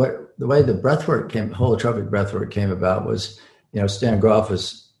way the holotropic breathwork came about was, Stan Grof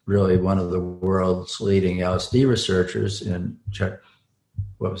was really one of the world's leading LSD researchers in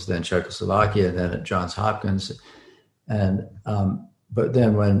what was then Czechoslovakia, and then at Johns Hopkins. And but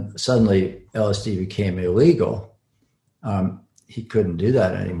then when suddenly LSD became illegal, he couldn't do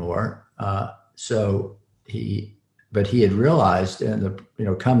that anymore. But he had realized, and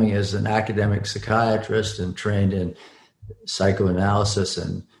coming as an academic psychiatrist and trained in psychoanalysis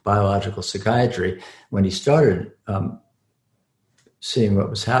and biological psychiatry, when he started seeing what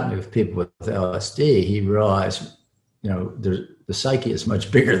was happening with people with LSD, he realized, the psyche is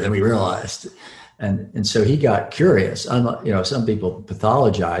much bigger than we realized. And so he got curious. Some people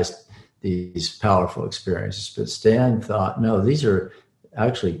pathologized these powerful experiences, but Stan thought, no, these are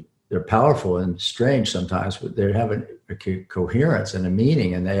actually, they're powerful and strange sometimes, but they have a coherence and a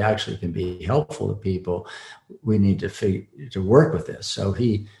meaning, and they actually can be helpful to people. We need to work with this. So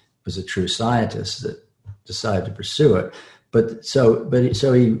he was a true scientist that decided to pursue it. But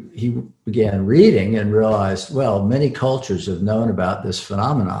he began reading and realized, well, many cultures have known about this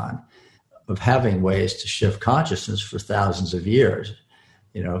phenomenon of having ways to shift consciousness for thousands of years,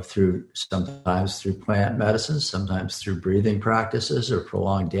 sometimes through plant medicines, sometimes through breathing practices or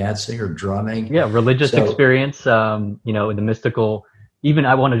prolonged dancing or drumming. Yeah, religious experience, the mystical. Even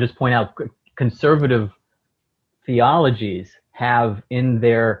I want to just point out, conservative theologies have in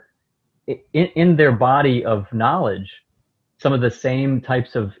their body of knowledge some of the same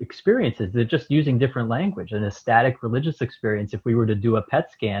types of experiences. They're just using different language. An ecstatic religious experience, if we were to do a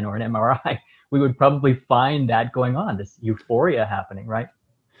PET scan or an MRI, we would probably find that going on, this euphoria happening, right?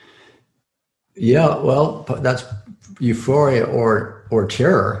 Yeah, well, that's euphoria or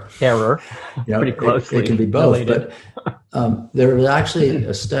terror. Terror, pretty closely. It can be both. related. But there was actually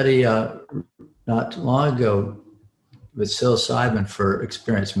a study not too long ago with psilocybin for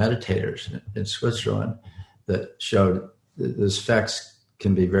experienced meditators in Switzerland that showed that the effects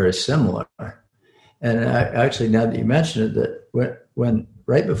can be very similar. And actually, now that you mentioned it, that when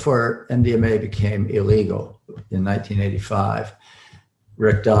right before MDMA became illegal in 1985,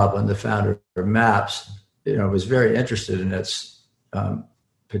 Rick Doblin, the founder of MAPS, was very interested in its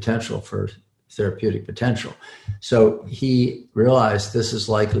potential for therapeutic potential. So he realized this is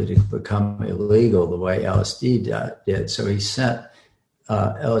likely to become illegal the way LSD did. So he sent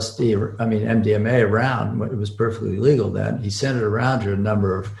MDMA around when it was perfectly legal then. He sent it around to a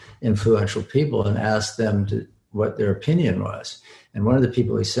number of influential people and asked them what their opinion was. And one of the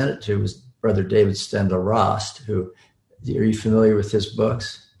people he sent it to was Brother David Steindl-Rast, who, are you familiar with his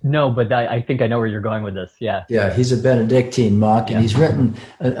books? No, but I think I know where you're going with this. Yeah. Yeah, he's a Benedictine monk, and he's written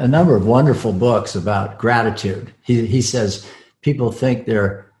a number of wonderful books about gratitude. He says people think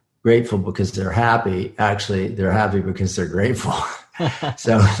they're grateful because they're happy. Actually, they're happy because they're grateful.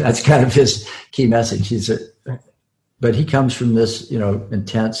 So that's kind of his key message. But he comes from this,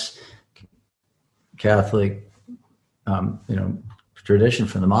 intense Catholic, tradition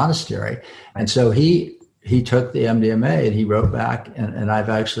from the monastery. And so he took the MDMA and he wrote back, and I've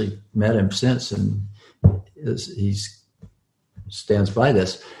actually met him since, and he stands by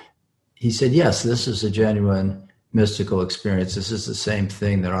this. He said, yes, this is a genuine mystical experience. This is the same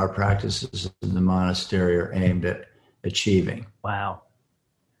thing that our practices in the monastery are aimed at achieving. Wow.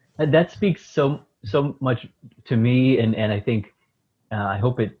 That speaks so much to me, and I think I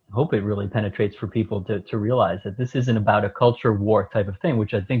hope it really penetrates for people to realize that this isn't about a culture war type of thing,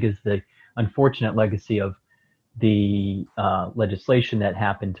 which I think is the unfortunate legacy of the legislation that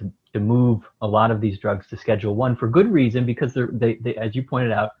happened to move a lot of these drugs to Schedule 1 for good reason, because they as you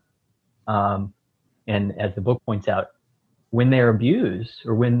pointed out, and as the book points out, when they're abused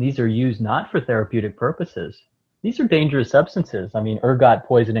or when these are used not for therapeutic purposes, these are dangerous substances. I mean, ergot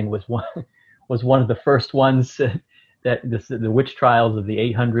poisoning was one of the first ones that the witch trials of the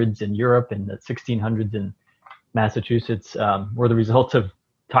 800s in Europe and the 1600s in Massachusetts were the result of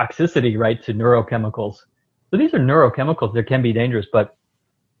toxicity, right, to neurochemicals. So these are neurochemicals that can be dangerous. But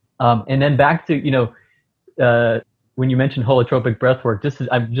and then back to when you mentioned holotropic breathwork,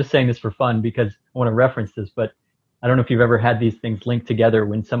 I'm just saying this for fun because I want to reference this, but I don't know if you've ever had these things linked together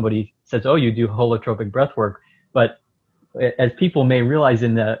when somebody says, "Oh, you do holotropic breathwork," but as people may realize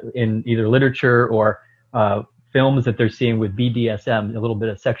in either literature or films that they're seeing with BDSM, a little bit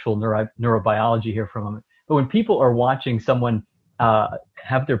of sexual neurobiology here for a moment. But when people are watching someone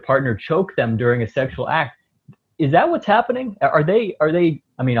have their partner choke them during a sexual act, is that what's happening? Are they,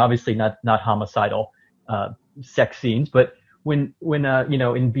 I mean, obviously not homicidal, sex scenes, but when in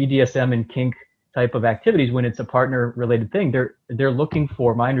BDSM and kink type of activities, when it's a partner related thing, they're looking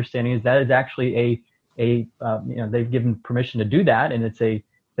for, my understanding is that is actually they've given permission to do that. And it's a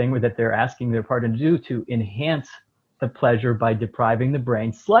thing that they're asking their partner to do to enhance the pleasure by depriving the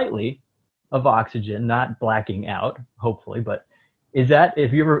brain slightly of oxygen, not blacking out, hopefully. But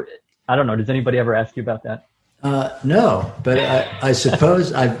if you ever, I don't know, does anybody ever ask you about that? No, but I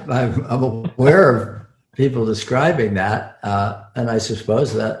suppose I'm aware of people describing that, and I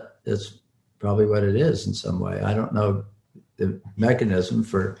suppose that it's probably what it is in some way. I don't know the mechanism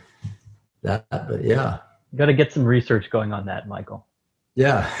for that, but yeah. You got to get some research going on that, Michael.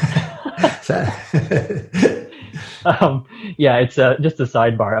 Yeah. Yeah, it's just a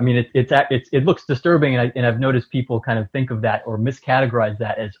sidebar. I mean, it looks disturbing, and I've noticed people kind of think of that or miscategorize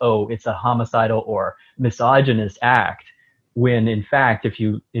that as, oh, it's a homicidal or misogynist act, when in fact, if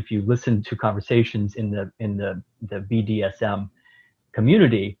you listen to conversations in the BDSM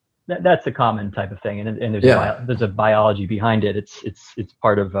community, that's a common type of thing, and there's a biology behind it. It's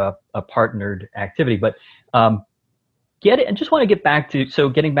part of a partnered activity, but I just want to get back to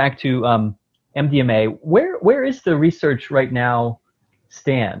getting back to MDMA. Where is the research right now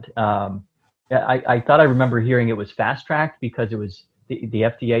stand? I thought I remember hearing it was fast tracked because it was the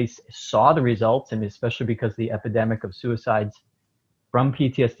FDA saw the results, and especially because the epidemic of suicides from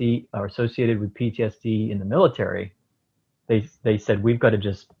PTSD or associated with PTSD in the military, they said we've got to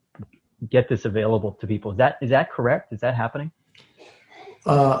just get this available to people. Is that correct? Is that happening?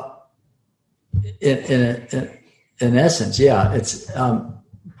 In essence, yeah. It's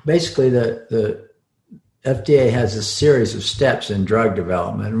basically the FDA has a series of steps in drug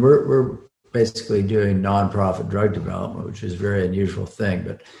development. We're basically doing nonprofit drug development, which is a very unusual thing,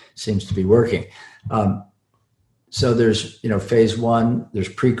 but seems to be working. So there's phase 1, there's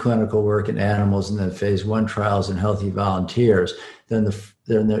preclinical work in animals, and then phase 1 trials in healthy volunteers. Then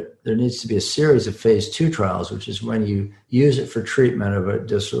there needs to be a series of phase 2 trials, which is when you use it for treatment of a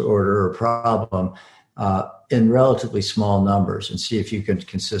disorder or problem in relatively small numbers, and see if you can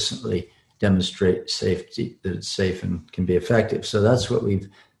consistently demonstrate safety, that it's safe and can be effective. So that's what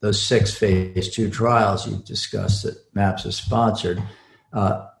those 6 phase 2 trials you've discussed that MAPS has sponsored.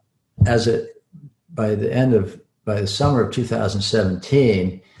 By the summer of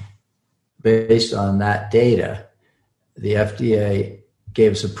 2017, based on that data, the FDA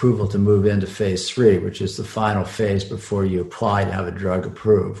gave us approval to move into phase 3, which is the final phase before you apply to have a drug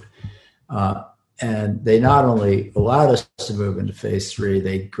approved. And they not only allowed us to move into phase 3,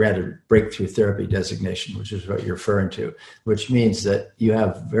 they granted breakthrough therapy designation, which is what you're referring to, which means that you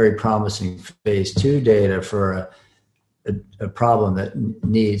have very promising phase 2 data for a problem that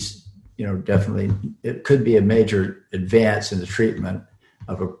needs, definitely, it could be a major advance in the treatment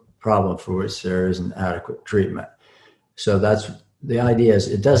of a problem for which there isn't adequate treatment. So that's the idea. Is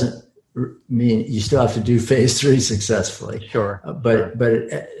it doesn't mean you still have to do phase 3 successfully. Sure. But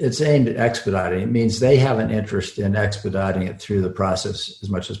it's aimed at expediting. It means they have an interest in expediting it through the process as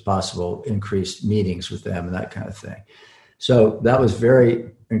much as possible, increased meetings with them and that kind of thing. So that was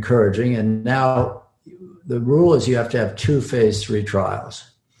very encouraging. And now the rule is you have to have 2 phase 3 trials.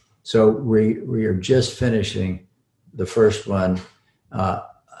 So we are just finishing the first one.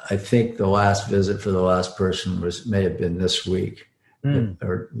 I think the last visit for the last person may have been this week.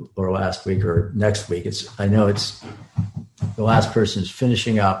 Or last week or next week. I know it's the last person is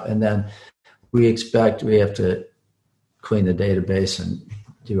finishing up, and then we have to clean the database and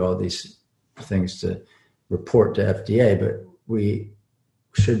do all these things to report to FDA, but we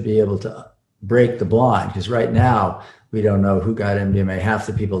should be able to break the blind, because right now we don't know who got MDMA. Half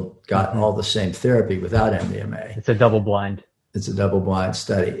the people got all the same therapy without MDMA. It's a double blind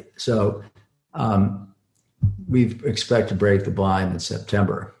study. So we expect to break the blind in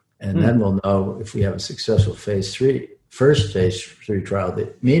September, and then we'll know if we have a successful first phase 3 trial.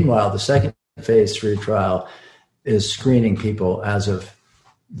 Meanwhile, the second phase 3 trial is screening people as of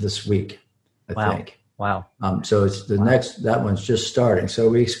this week, I think. Wow. So it's that one's just starting. So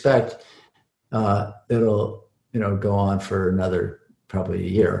we expect it'll, go on for another, probably a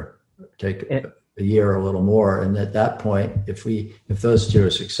year, take a year or a little more. And at that point, if those 2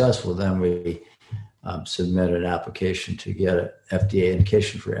 are successful, then we submit an application to get an FDA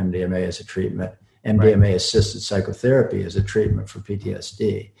indication for MDMA as a treatment, MDMA-assisted psychotherapy as a treatment for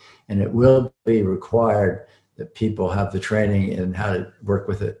PTSD. And it will be required that people have the training in how to work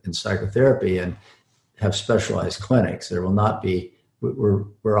with it in psychotherapy and have specialized clinics. There will not be,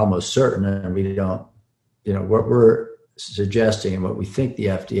 we're almost certain, and we don't, what we're suggesting and what we think the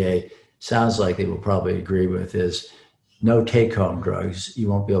FDA sounds like they will probably agree with is no take-home drugs. You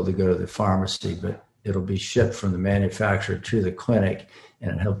won't be able to go to the pharmacy, but it'll be shipped from the manufacturer to the clinic,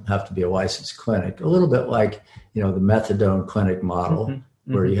 and it'll have to be a licensed clinic. A little bit like, the methadone clinic model,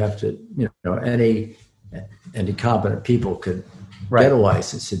 where you have to, any competent people could get a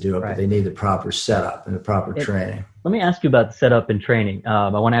license to do it, but they need the proper setup and the proper training. Let me ask you about the setup and training. I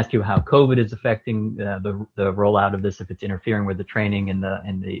want to ask you how COVID is affecting the rollout of this, if it's interfering with the training and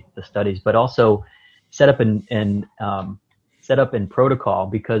the studies, but also setup and protocol,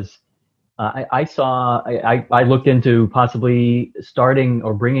 because I looked into possibly starting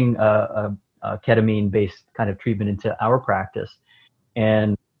or bringing a ketamine-based kind of treatment into our practice,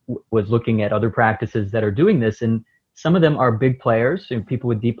 and was looking at other practices that are doing this, and some of them are big players, people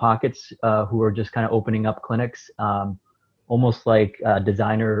with deep pockets who are just kind of opening up clinics, almost like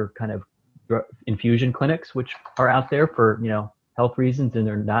designer kind of infusion clinics, which are out there for health reasons, and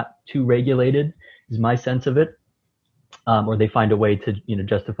they're not too regulated, is my sense of it. Or they find a way to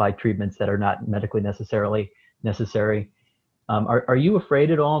justify treatments that are not medically necessarily necessary. Are you afraid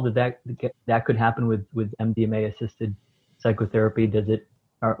at all that could happen with MDMA assisted psychotherapy? Does it?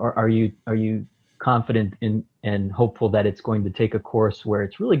 Are you confident in and hopeful that it's going to take a course where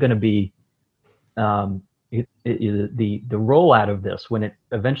it's really going to be the rollout of this, when it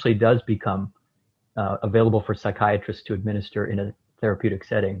eventually does become available for psychiatrists to administer in a therapeutic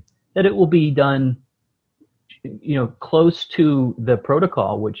setting, that it will be done close to the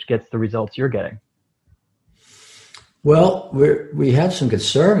protocol, which gets the results you're getting? Well, we have some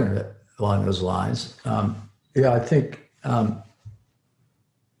concern along those lines. I think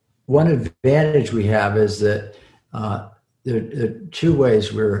one advantage we have is that there are two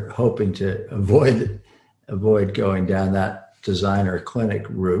ways we're hoping to avoid going down that designer clinic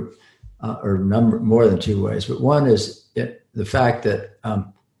route, or more than two ways. But one is the fact that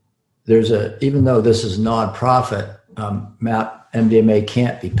even though this is nonprofit, MDMA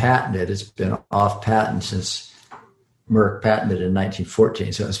can't be patented. It's been off patent since Merck patented in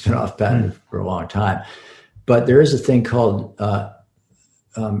 1914, so it's been off patent for a long time. But there is a thing called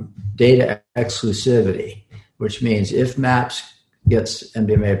data exclusivity, which means if MAPS gets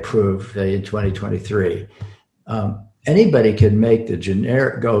MDMA approved in 2023, anybody can make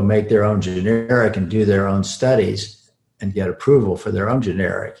make their own generic and do their own studies and get approval for their own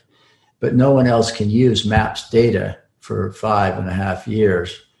generic. But no one else can use MAPS data for 5.5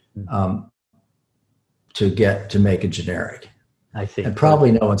 years to make a generic. I see. And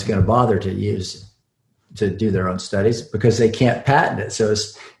probably no one's going to bother to do their own studies because they can't patent it. So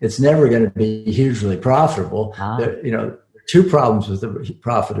it's never going to be hugely profitable. There, two problems with the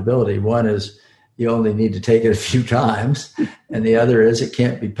profitability. One is you only need to take it a few times, and the other is it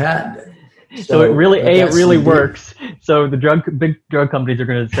can't be patented. So it really works. So the big drug companies are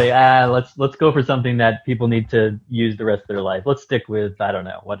going to say, let's go for something that people need to use the rest of their life. Let's stick with, I don't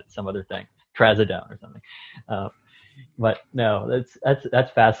know, some other thing, trazodone or something. But no,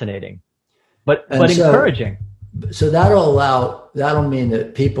 that's fascinating, but encouraging. So that'll mean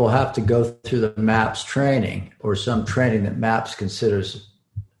that people have to go through the MAPS training, or some training that MAPS considers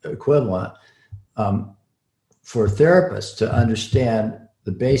equivalent, for therapists to understand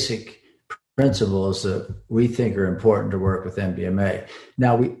the basic principles that we think are important to work with MDMA.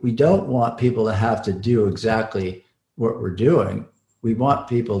 Now, we don't want people to have to do exactly what we're doing. We want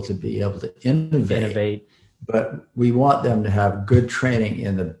people to be able to innovate, but we want them to have good training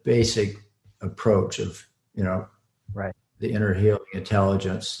in the basic approach of, the inner healing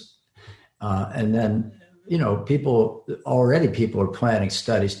intelligence. And then, people are planning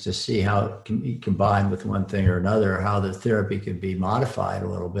studies to see how it can be combined with one thing or another, how the therapy could be modified a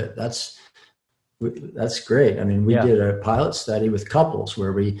little bit. That's great. I mean, we did a pilot study with couples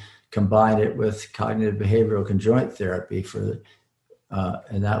where we combined it with cognitive behavioral conjoint therapy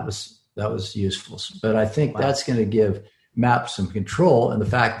and that was useful. But I think that's going to give MAPS some control, and the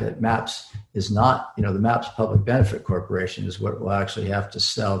fact that MAPS is not, the MAPS Public Benefit Corporation is what will actually have to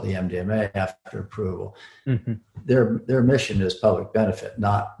sell the MDMA after approval. Mm-hmm. Their mission is public benefit,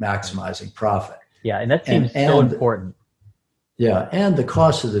 not maximizing profit. Yeah, and that seems so important. Yeah, and the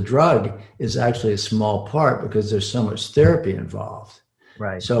cost of the drug is actually a small part because there's so much therapy involved.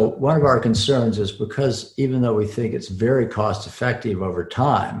 Right. So one of our concerns is, because even though we think it's very cost effective over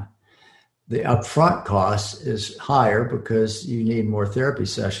time, the upfront cost is higher because you need more therapy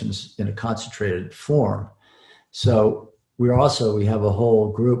sessions in a concentrated form. So we have a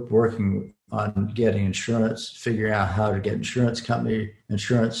whole group working on getting insurance, figuring out how to get insurance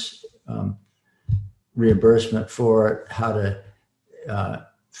reimbursement for it, how to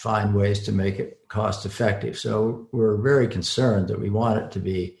find ways to make it cost effective. So we're very concerned that we want it to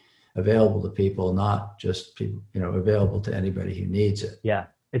be available to people, not just people, available to anybody who needs it. Yeah.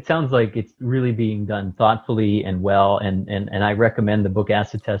 It sounds like it's really being done thoughtfully and well. And I recommend the book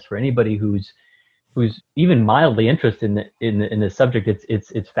Acid Test for anybody who's even mildly interested in the subject.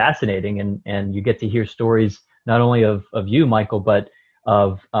 It's fascinating, and you get to hear stories not only of you, Michael, but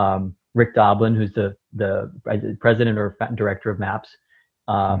of Rick Doblin, who's the president or director of MAPS,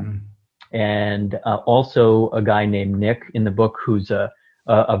 and also a guy named Nick in the book who's a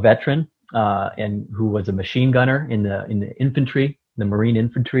veteran and who was a machine gunner in the infantry, the Marine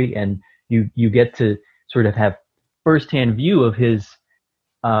infantry, and you get to sort of have firsthand view of his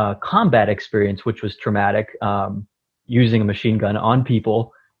combat experience, which was traumatic, using a machine gun on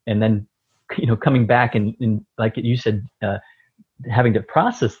people, and then coming back and like you said, having to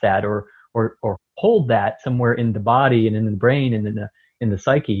process that or hold that somewhere in the body and in the brain and in the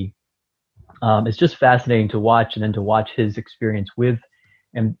psyche. It's just fascinating to watch, and then to watch his experience with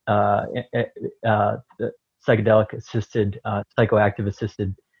the psychedelic assisted, psychoactive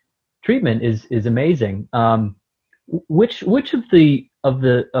assisted treatment is amazing. Which of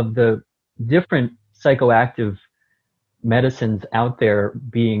the different psychoactive medicines out there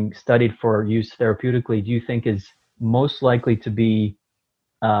being studied for use therapeutically do you think is most likely to be,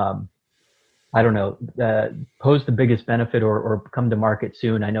 pose the biggest benefit or come to market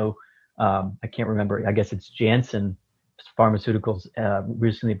soon? I know, I can't remember, I guess it's Janssen Pharmaceuticals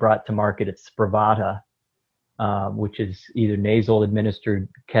recently brought to market its Spravato, which is either nasal administered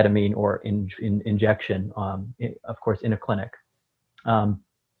ketamine or in injection, of course, in a clinic. Do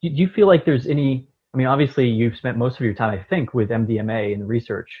you feel like there's any, obviously you've spent most of your time, I think, with MDMA and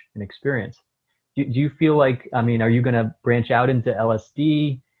research and experience. Do you feel like, are you going to branch out into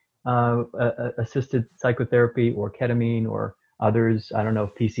LSD assisted psychotherapy or ketamine or others? I don't know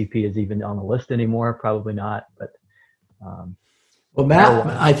if PCP is even on the list anymore. Probably not, but.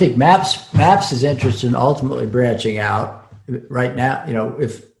 I think MAPS is interested in ultimately branching out. Right now,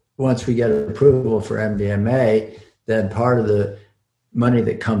 if once we get approval for MDMA, then part of the money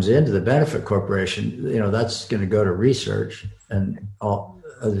that comes into the benefit corporation, that's going to go to research and all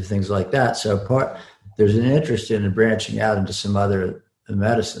other things like that. So there's an interest in branching out into some other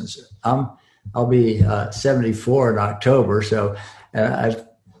medicines. I'll be 74 in October, so I've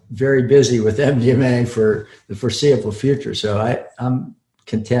very busy with MDMA for the foreseeable future. So I'm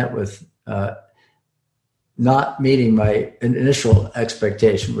content with not meeting my initial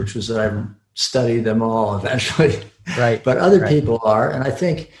expectation, which was that I study them all eventually. Right. But other people are. And I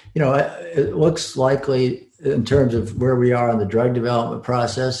think, it looks likely in terms of where we are in the drug development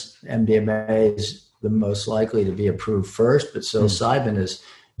process, MDMA is the most likely to be approved first, but psilocybin is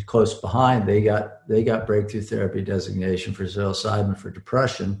close behind. They got breakthrough therapy designation for psilocybin for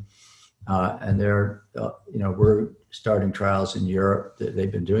depression, and we're starting trials in Europe.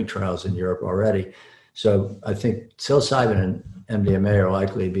 They've been doing trials in Europe already. So I think psilocybin and MDMA are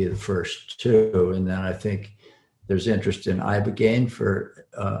likely to be the first two, and then I think there's interest in ibogaine for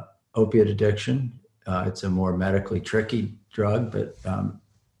opiate addiction. It's a more medically tricky drug, but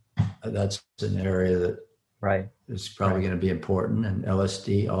that's an area that is probably going to be important, and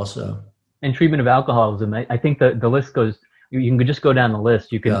LSD also. And treatment of alcoholism. I think the list goes. You can just go down the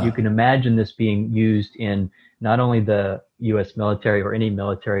list. You can imagine this being used in not only the U.S. military or any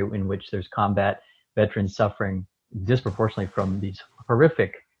military in which there's combat veterans suffering disproportionately from these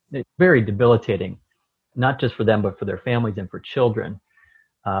horrific, very debilitating, not just for them but for their families and for children.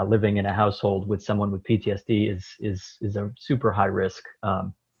 Living in a household with someone with PTSD is a super high risk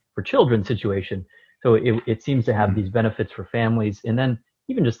for children situation. So it seems to have these benefits for families. And then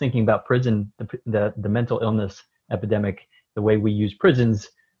even just thinking about prison, the mental illness epidemic, the way we use prisons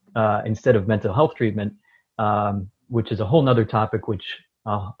instead of mental health treatment, which is a whole nother topic, which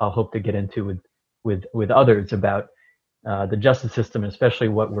I'll hope to get into with others about the justice system, and especially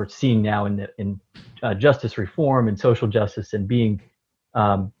what we're seeing now in justice reform and social justice, and being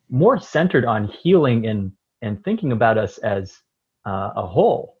more centered on healing and thinking about us as a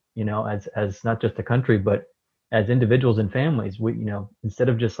whole, as not just a country, but as individuals and families. We, instead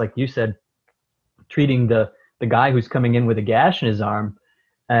of just like you said, treating the guy who's coming in with a gash in his arm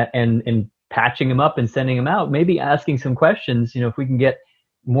and patching him up and sending him out, maybe asking some questions. If we can get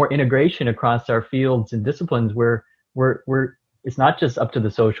more integration across our fields and disciplines, where it's not just up to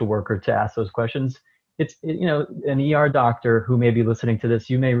the social worker to ask those questions. It's, an ER doctor who may be listening to this,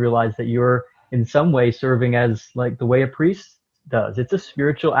 you may realize that you're in some way serving as like the way a priest does. It's a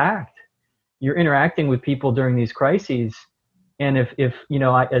spiritual act. You're interacting with people during these crises. And if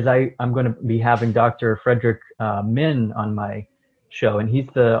I'm going to be having Dr. Frederick Min on my show, and he's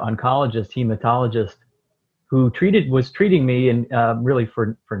the oncologist, hematologist who was treating me, and really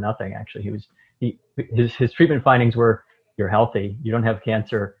for nothing. Actually, his treatment findings were, you're healthy, you don't have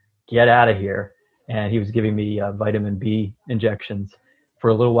cancer, get out of here. And he was giving me vitamin B injections for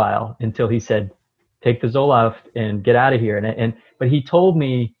a little while until he said, take the Zoloft and get out of here. But he told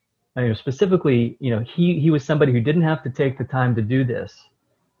me, specifically, he was somebody who didn't have to take the time to do this.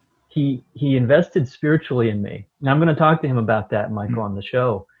 He invested spiritually in me. And I'm going to talk to him about that, Michael, on the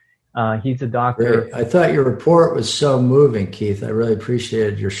show. He's a doctor. Great. I thought your report was so moving, Keith. I really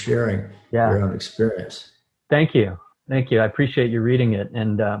appreciated your sharing your own experience. Thank you. I appreciate you reading it,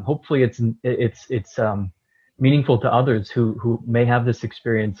 and hopefully it's meaningful to others who may have this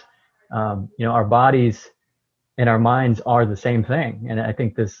experience. Our bodies and our minds are the same thing, and I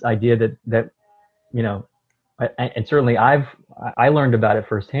think this idea that and certainly I learned about it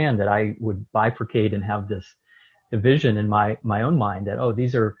firsthand, that I would bifurcate and have this division in my own mind that, oh,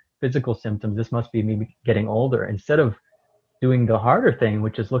 these are physical symptoms, this must be me getting older, instead of doing the harder thing,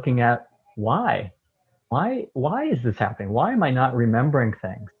 which is looking at why is this happening? Why am I not remembering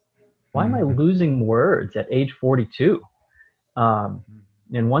things? Why am I losing words at age 42?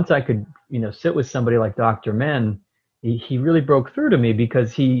 And once I could, sit with somebody like Dr. Men, he really broke through to me,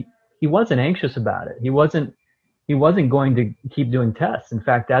 because he wasn't anxious about it. He wasn't going to keep doing tests. In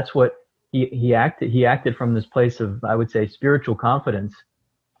fact, that's what he acted from this place of, I would say, spiritual confidence.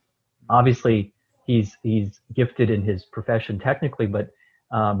 Obviously, he's gifted in his profession technically, but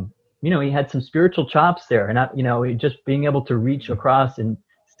he had some spiritual chops there, and just being able to reach across and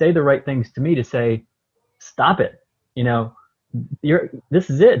say the right things to me, to say, stop it. This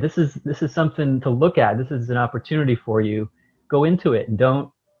is it. This is something to look at. This is an opportunity for you. Go into it and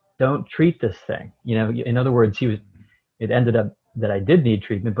don't treat this thing. In other words, it ended up that I did need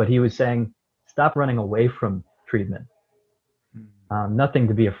treatment, but he was saying, stop running away from treatment. Nothing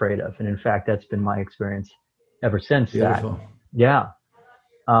to be afraid of. And in fact, that's been my experience ever since. Beautiful. That. Yeah.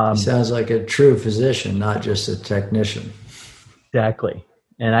 He sounds like a true physician, not just a technician. Exactly.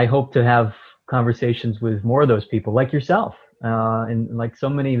 And I hope to have conversations with more of those people like yourself, and like so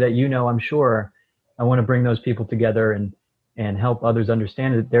many that I'm sure. I want to bring those people together and help others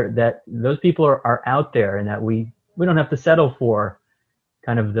understand that those people are out there, and that we don't have to settle for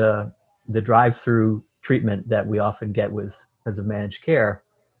kind of the drive-through treatment that we often get because of managed care.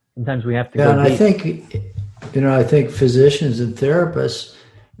 Sometimes we have to go deep. And I think physicians and therapists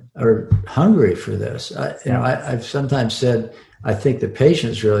are hungry for this. I've sometimes said, I think the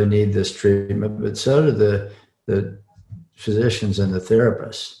patients really need this treatment, but so do the physicians and the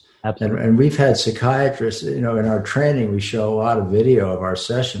therapists. Absolutely. And we've had psychiatrists, in our training, we show a lot of video of our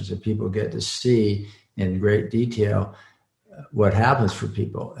sessions, and people get to see in great detail what happens for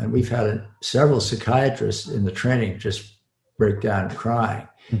people. And we've had several psychiatrists in the training just break down crying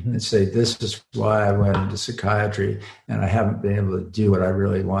and say, this is why I went into psychiatry, and I haven't been able to do what I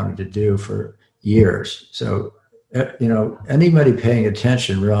really wanted to do for years. So, anybody paying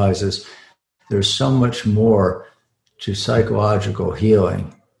attention realizes there's so much more to psychological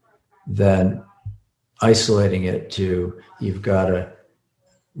healing than isolating it to, you've got to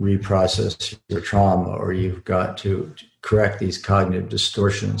reprocess your trauma, or you've got to correct these cognitive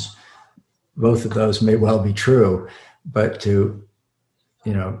distortions. Both of those may well be true, but to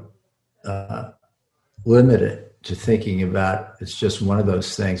limit it to thinking about it's just one of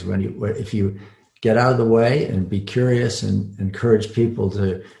those things. If you get out of the way and be curious and encourage people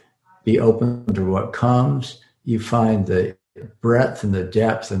to be open to what comes, you find the breadth and the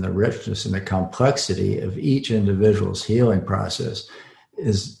depth and the richness and the complexity of each individual's healing process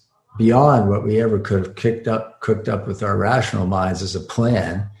is beyond what we ever could have cooked up with our rational minds as a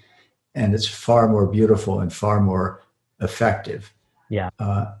plan. And it's far more beautiful and far more effective,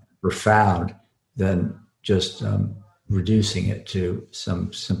 profound, than just reducing it to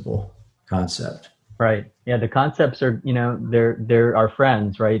some simple concept. Right. Yeah. The concepts are, they're our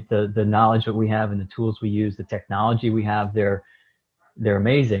friends, right? The knowledge that we have and the tools we use, the technology we have, they're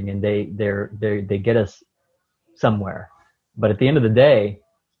amazing, and they get us somewhere. But at the end of the day,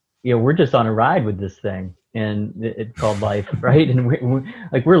 we're just on a ride with this thing, and it's called life, right? And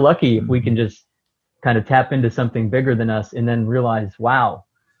we're lucky if we can just kind of tap into something bigger than us, and then realize, wow,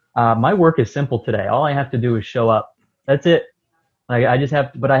 my work is simple today. All I have to do is show up. That's it. I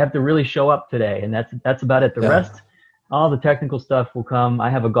have to really show up today, and that's about it. The rest, all the technical stuff will come. I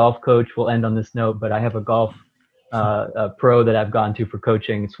have a golf coach. We'll end on this note, but I have a golf a pro that I've gone to for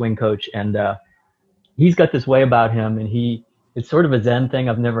coaching, swing coach, and he's got this way about him, and it's sort of a Zen thing.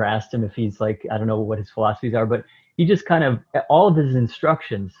 I've never asked him if he's like, I don't know what his philosophies are, but he just kind of, all of his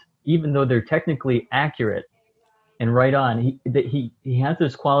instructions, even though they're technically accurate and right on, he has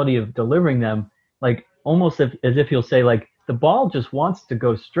this quality of delivering them like almost as if he'll say, like, the ball just wants to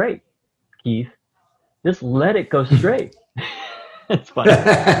go straight, Keith. Just let it go straight. It's funny.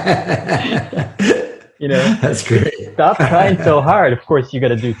 That's great. Stop trying so hard. Of course, you got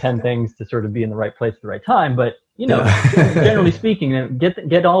to do 10 things to sort of be in the right place at the right time. But, generally speaking,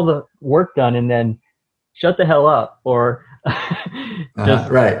 get all the work done and then shut the hell up, or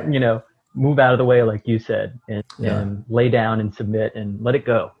just, move out of the way, like you said, and lay down and submit and let it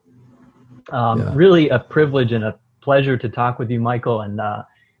go. Really a privilege and a pleasure to talk with you, Michael. And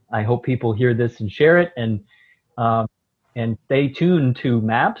I hope people hear this and share it, and stay tuned to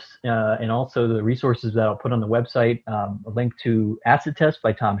MAPS and also the resources that I'll put on the website. A link to Acid Test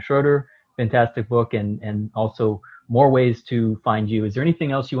by Tom Schroeder, fantastic book, and also more ways to find you. Is there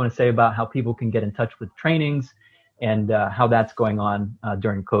anything else you want to say about how people can get in touch with trainings and how that's going on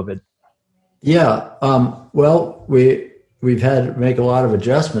during COVID? Yeah. Well, we've had to make a lot of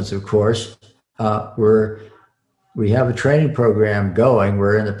adjustments, of course. We have a training program going.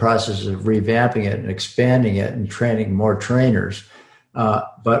 We're in the process of revamping it and expanding it and training more trainers.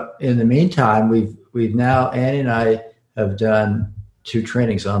 But in the meantime, we've now, Annie and I have done 2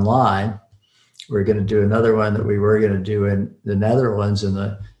 trainings online. We're going to do another one that we were going to do in the Netherlands in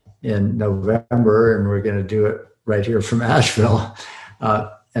November, and we're going to do it right here from Asheville.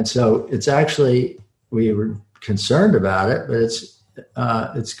 And so it's actually, we were concerned about it, but it's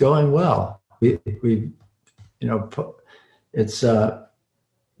going well. It's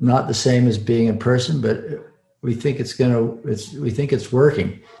not the same as being in person, but we think it's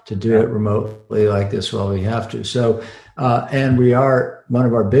working to do it remotely like this while we have to. So, and one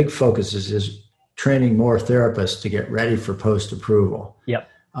of our big focuses is training more therapists to get ready for post-approval. Yep.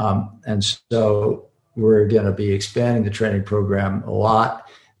 And so we're going to be expanding the training program a lot.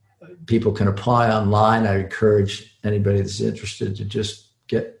 People can apply online. I encourage anybody that's interested to just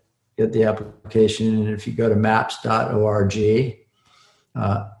get the application. And if you go to maps.org,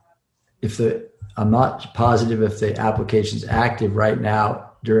 I'm not positive if the application's active right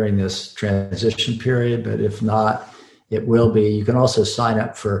now during this transition period, but if not, it will be. You can also sign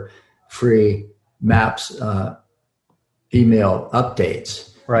up for free MAPS email updates.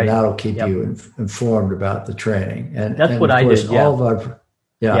 Right. And that'll keep you informed about the training. And that's what I did.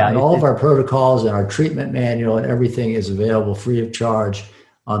 All of our protocols and our treatment manual and everything is available free of charge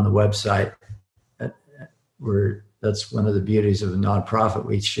on the website. That's one of the beauties of a nonprofit.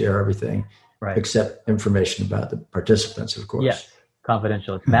 We share everything, except information about the participants, of course. Yes,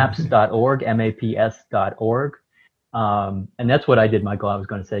 confidential. It's maps.org, maps.org. And that's what I did, Michael. I was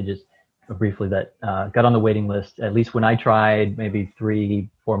going to say just briefly that got on the waiting list, at least when I tried maybe 3-4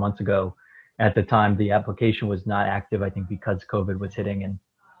 months ago. At the time, the application was not active, I think, because COVID was hitting.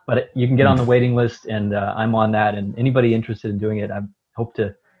 But you can get on the waiting list, and I'm on that. And anybody interested in doing it, I hope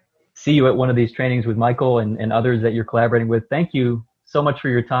to see you at one of these trainings with Michael and others that you're collaborating with. Thank you so much for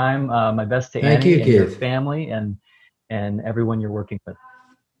your time. My best to Annie and your family and everyone you're working with.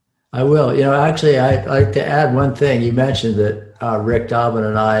 I will. Actually, I'd like to add one thing. You mentioned that Rick Dobbin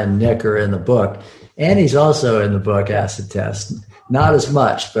and I and Nick are in the book. Annie's also in the book, Acid Test. Not as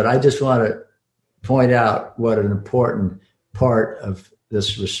much, but I just want to point out what an important part of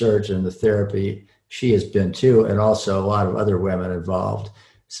this research and the therapy she has been too, and also a lot of other women involved.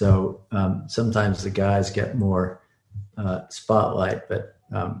 So sometimes the guys get more spotlight, but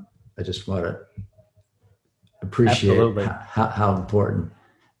I just want to appreciate how important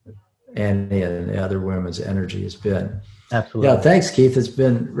Annie and the other women's energy has been. Absolutely. Yeah, thanks, Keith. It's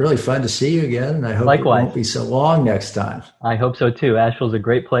been really fun to see you again, and I hope it won't be so long next time. I hope so too. Asheville's a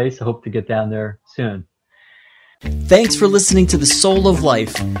great place. I hope to get down there soon. Thanks for listening to The Soul of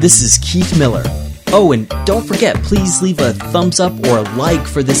Life. This is Keith Miller. Oh, and don't forget, please leave a thumbs up or a like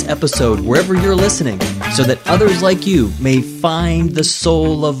for this episode wherever you're listening so that others like you may find the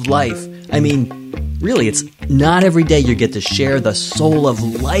soul of life. I mean, really, it's not every day you get to share the soul of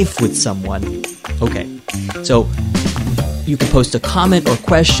life with someone. Okay, so you can post a comment or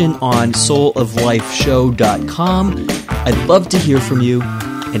question on souloflifeshow.com. I'd love to hear from you.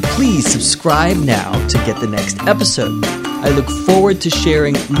 And please subscribe now to get the next episode. I look forward to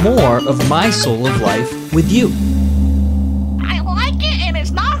sharing more of my soul of life with you. I like it, and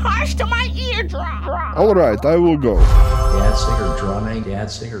it's not harsh to my eardrum. All right, I will go. Dancing or drumming,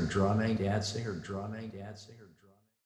 dancing or drumming, dancing or drumming, dancing or drumming.